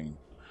Holding.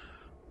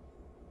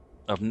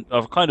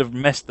 I've kind of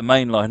messed the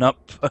main line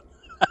up.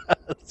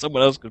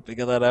 Someone else could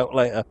figure that out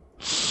later.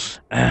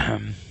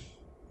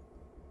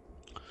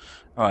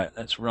 Alright,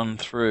 let's run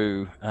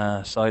through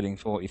siding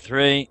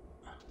 43.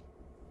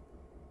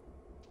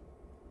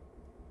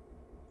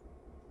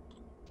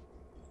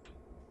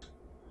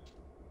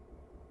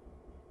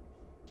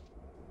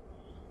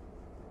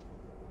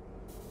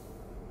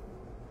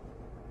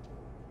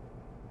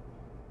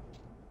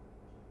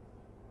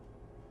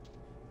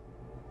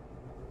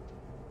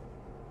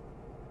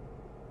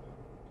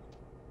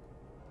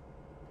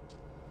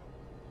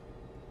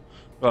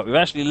 Right, we've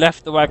actually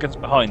left the wagons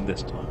behind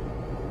this time.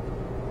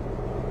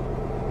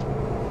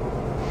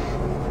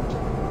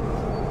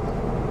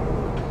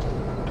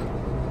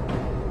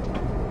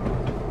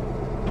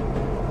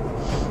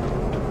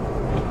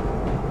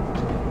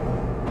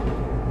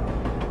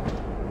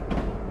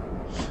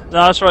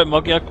 No, that's right,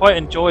 Moggy. I quite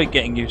enjoy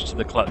getting used to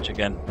the clutch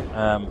again.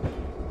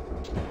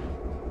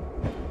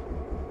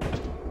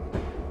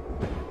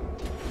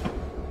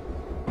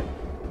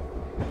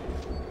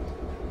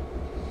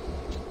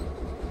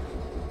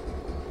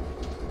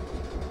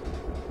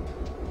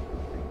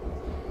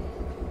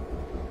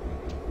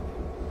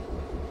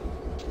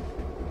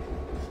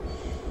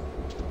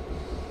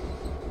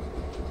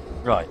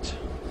 Right.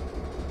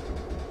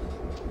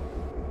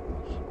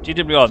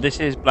 GWR,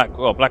 this is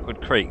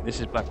Blackwood Creek. This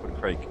is Blackwood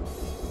Creek.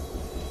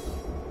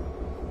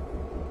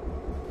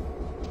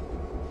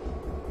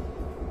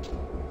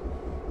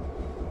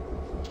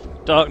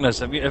 Darkness,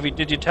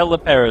 did you tell the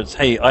parents,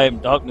 hey, I am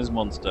Darkness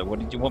Monster, what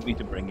did you want me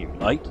to bring you?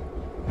 Light?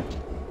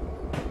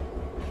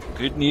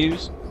 Good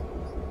news?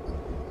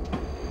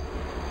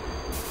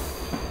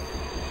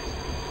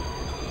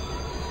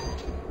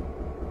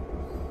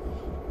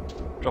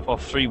 Drop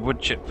off 3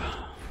 wood chip.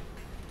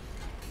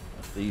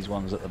 These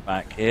ones at the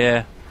back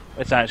here.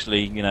 Let's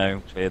actually, you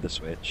know, clear the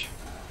switch.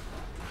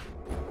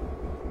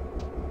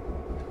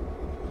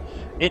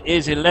 It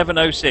is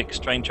 11:06,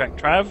 train track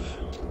trav.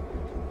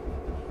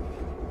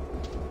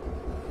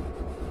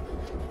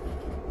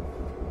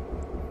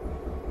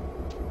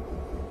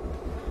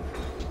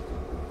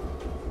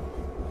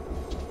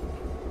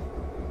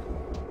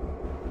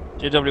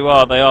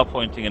 GWR, they are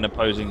pointing in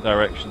opposing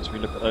directions if we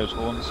look at those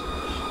horns.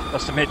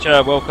 Custom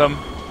Hitcher, welcome.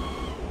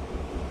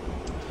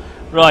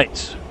 Right,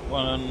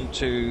 1,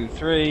 2,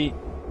 3.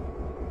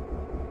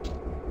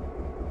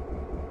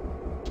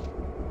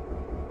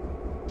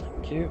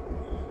 Thank you.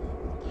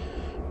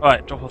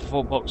 Right, drop off the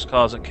 4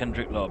 boxcars at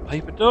Kendrick Lodge.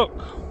 Paper Duck.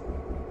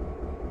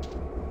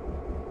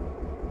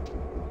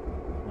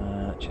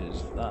 Which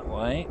is that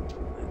way.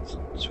 Let's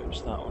switch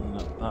that one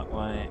up that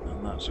way,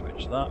 and that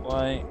switch that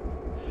way.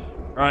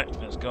 Right,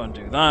 let's go and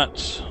do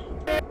that.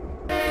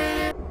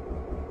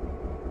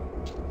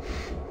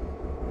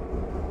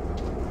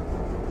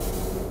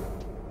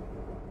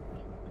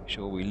 Make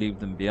sure we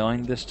leave them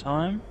behind this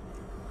time.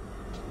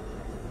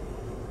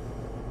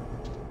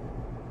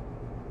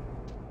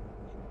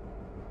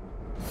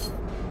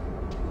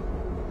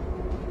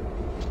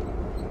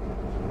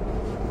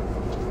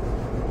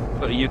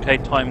 Put a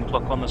UK time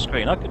clock on the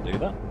screen. I could do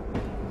that.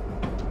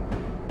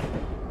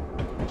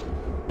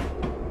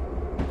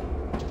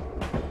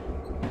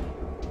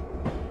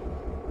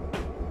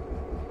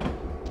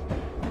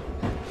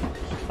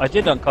 I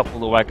did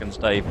uncouple the wagons,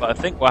 Dave, but I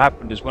think what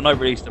happened is when I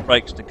released the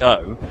brakes to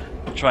go,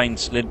 the train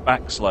slid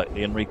back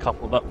slightly and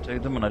recoupled up to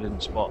them, and I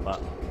didn't spot that.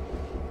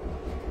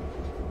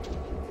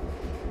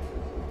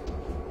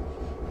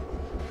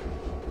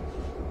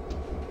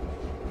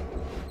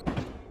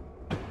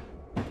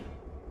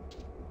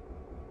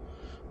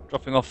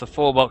 Dropping off the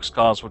 4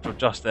 boxcars, which will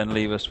just then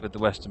leave us with the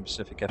Western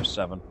Pacific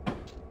F7.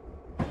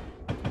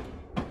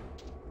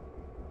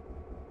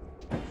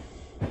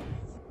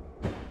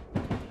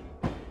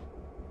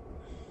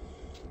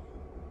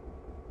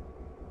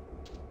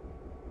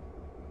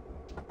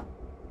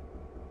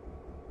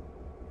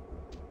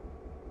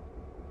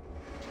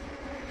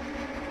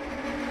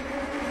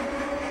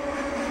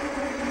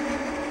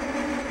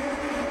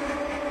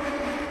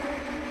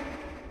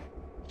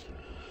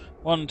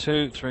 One,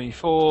 2, 3,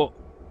 4.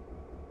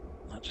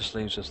 That just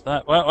leaves us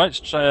that. Well, right,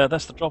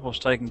 that's the drop-offs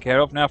taken care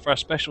of. Now for our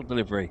special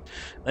delivery.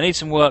 They need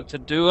some work to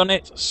do on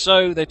it,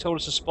 so they told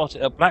us to spot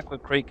it at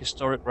Blackwood Creek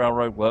Historic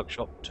Railroad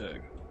Workshop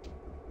 2.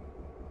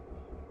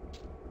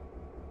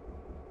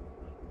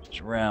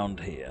 It's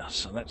round here.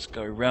 So let's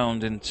go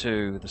round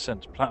into the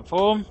centre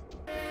platform.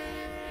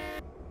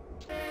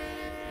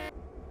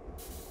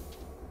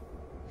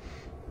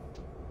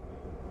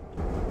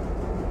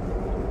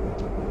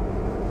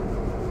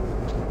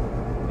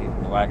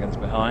 Leaving the wagons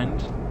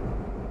behind.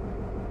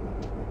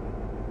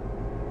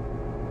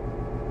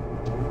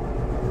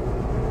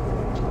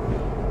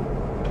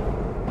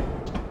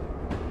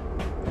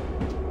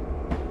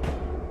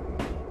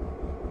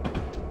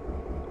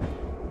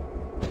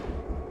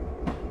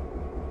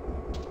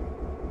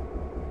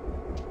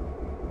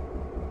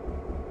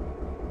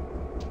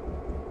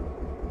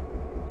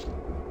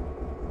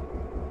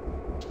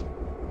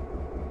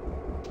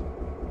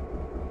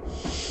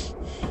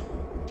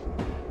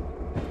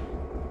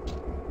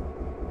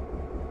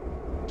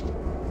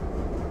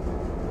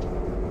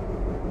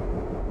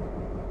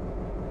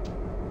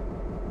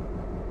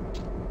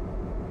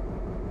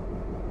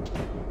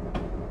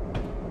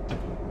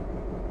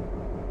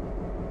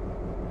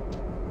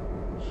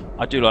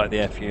 I do like the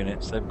F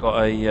units. They've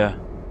got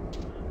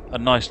a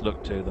nice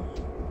look to them.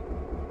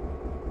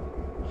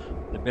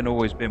 They've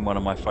always been one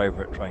of my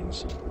favourite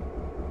trains.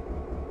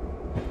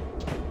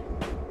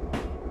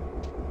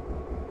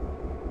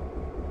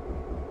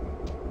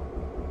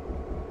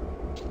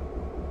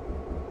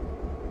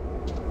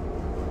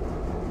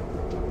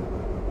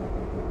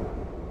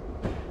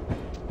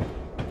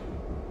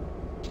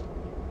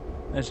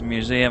 There's a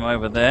museum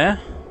over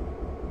there.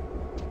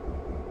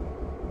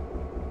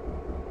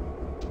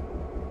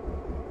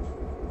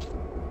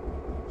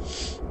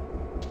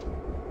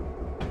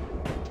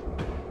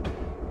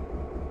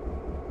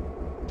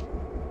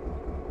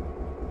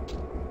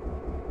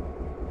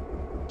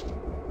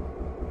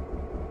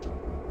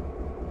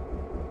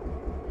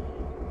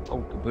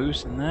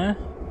 boost in there.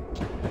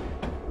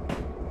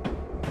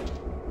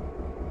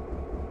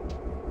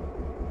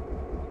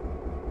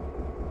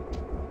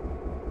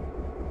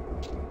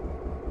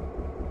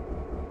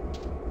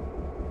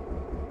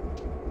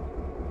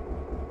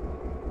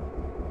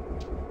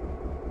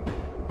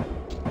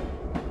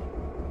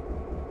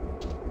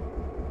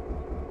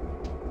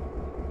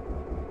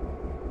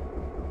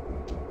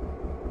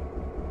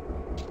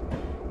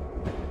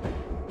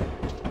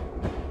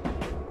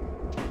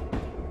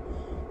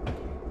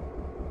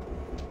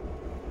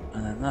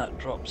 And then that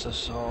drops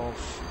us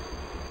off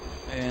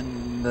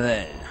in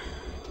there.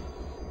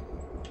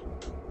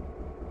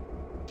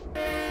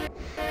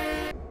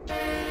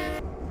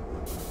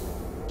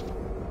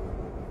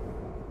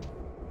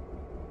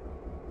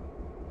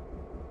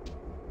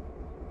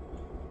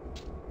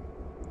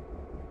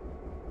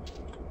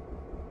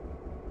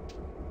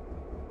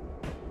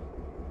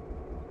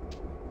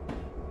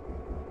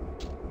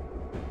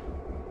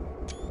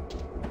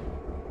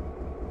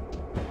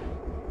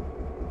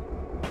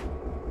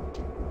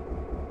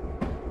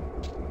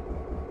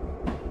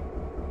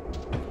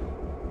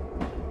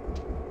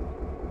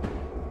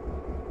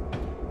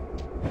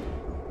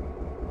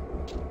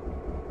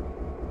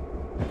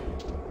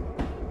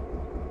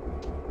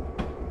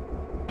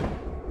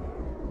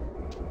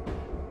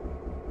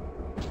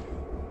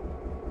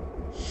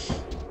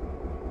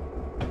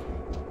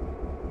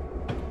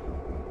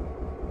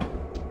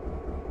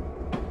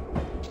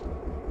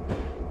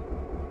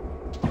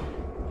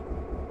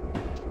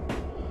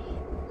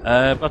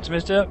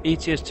 Buttermister,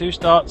 ETS2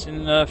 starts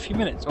in a few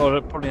minutes,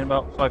 or probably in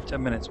about 5-10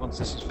 minutes once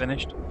this is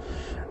finished.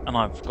 And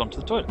I've gone to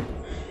the toilet.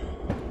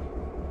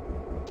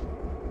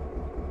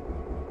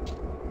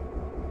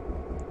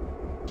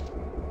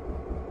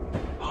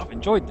 I've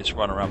enjoyed this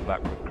run around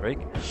Blackwood Creek.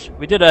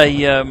 We did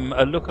a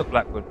look at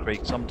Blackwood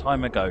Creek some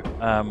time ago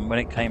when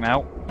it came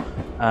out,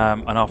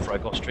 and after I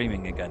got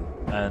streaming again.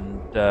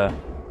 And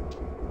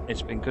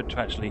it's been good to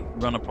actually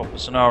run a proper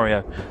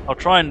scenario. I'll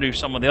try and do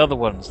some of the other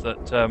ones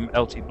that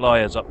LT Bly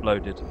has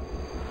uploaded.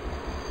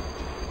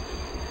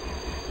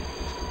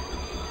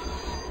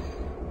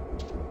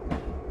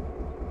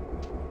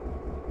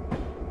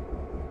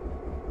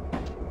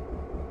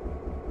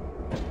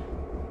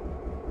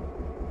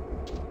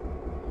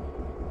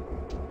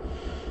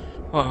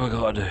 What have we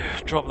got to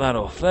do? Drop that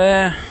off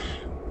there.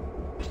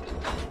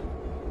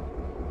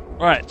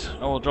 Right,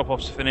 all drop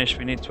offs are finished.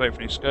 We need to wait for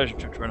an excursion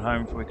trip to run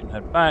home before we can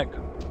head back.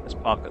 Let's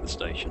park at the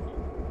station.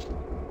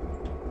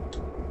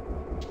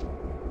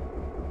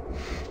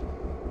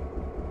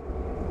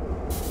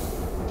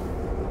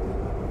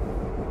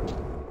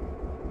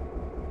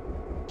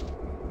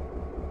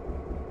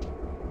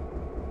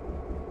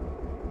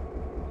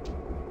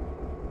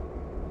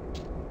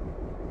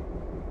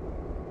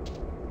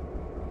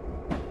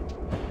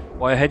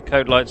 Why a head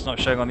code light's not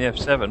showing on the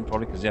F7?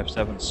 Probably because the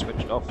F7's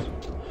switched off.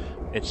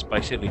 It's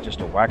basically just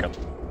a wagon.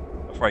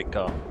 A freight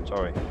car,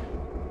 sorry.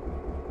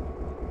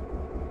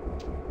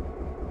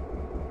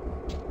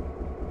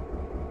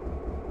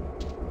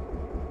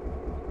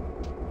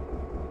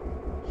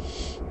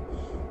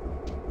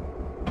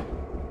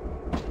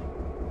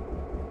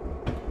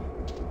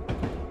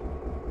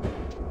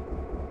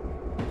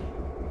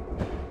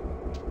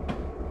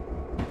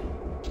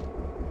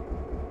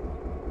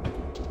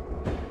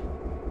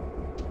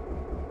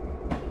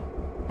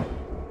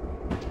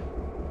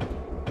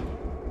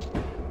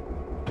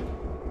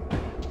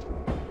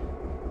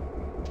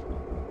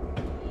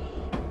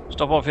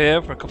 Stop off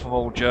here for a cup of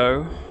old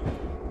Joe.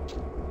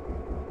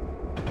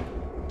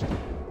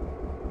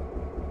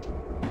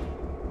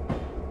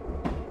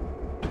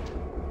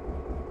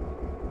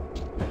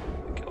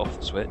 Get off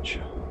the switch.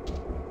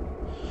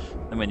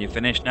 And when you're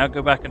finished, now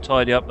go back and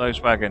tidy up those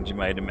wagons you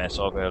made a mess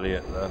of earlier,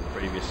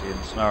 previously in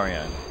the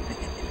scenario.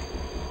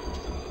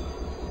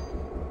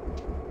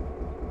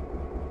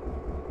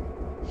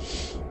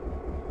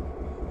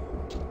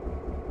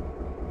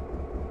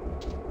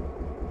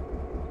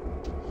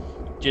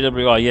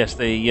 GWI, yes,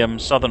 the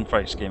Southern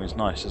freight scheme is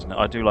nice, isn't it?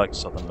 I do like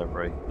Southern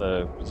livery.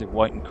 Is it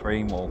white and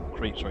cream, or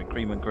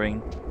cream and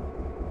green?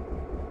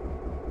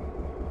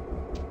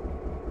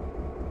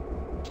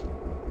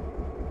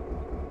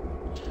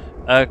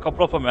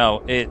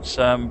 Copropamel, it's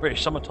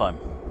British Summertime.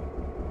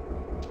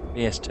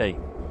 BST,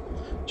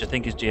 which I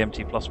think is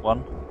GMT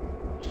 +1.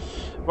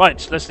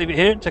 Right, let's leave it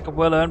here and take a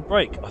well-earned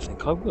break. I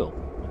think I will,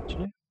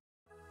 actually.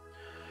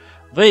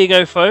 There you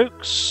go,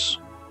 folks.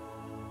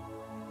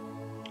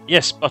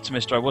 Yes,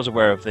 Buttermister, I was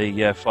aware of the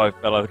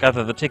 $5. I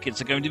gather the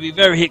tickets are going to be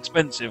very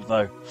expensive,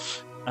 though.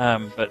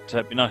 But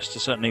it'd be nice to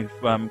certainly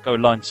go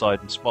line side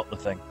and spot the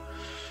thing.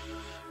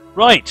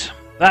 Right,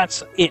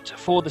 that's it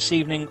for this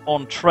evening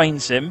on Train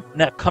Sim.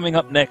 Now, coming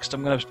up next,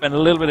 I'm going to spend a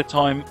little bit of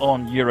time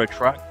on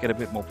Eurotrack, get a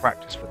bit more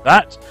practice with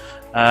that.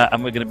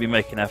 And we're going to be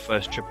making our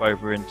first trip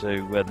over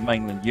into the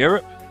mainland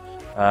Europe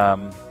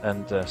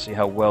and see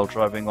how well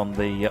driving on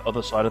the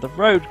other side of the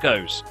road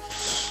goes.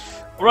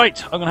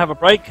 Right, I'm going to have a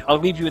break. I'll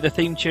leave you with a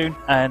theme tune,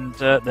 and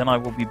then I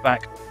will be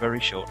back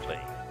very shortly.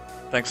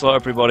 Thanks a lot,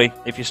 everybody.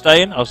 If you're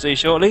staying, I'll see you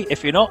shortly.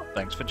 If you're not,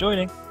 thanks for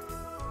joining.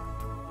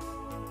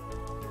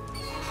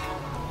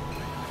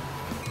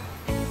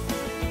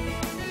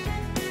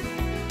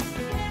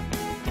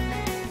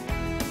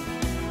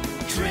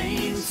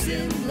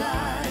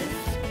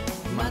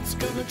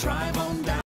 gonna drive on down.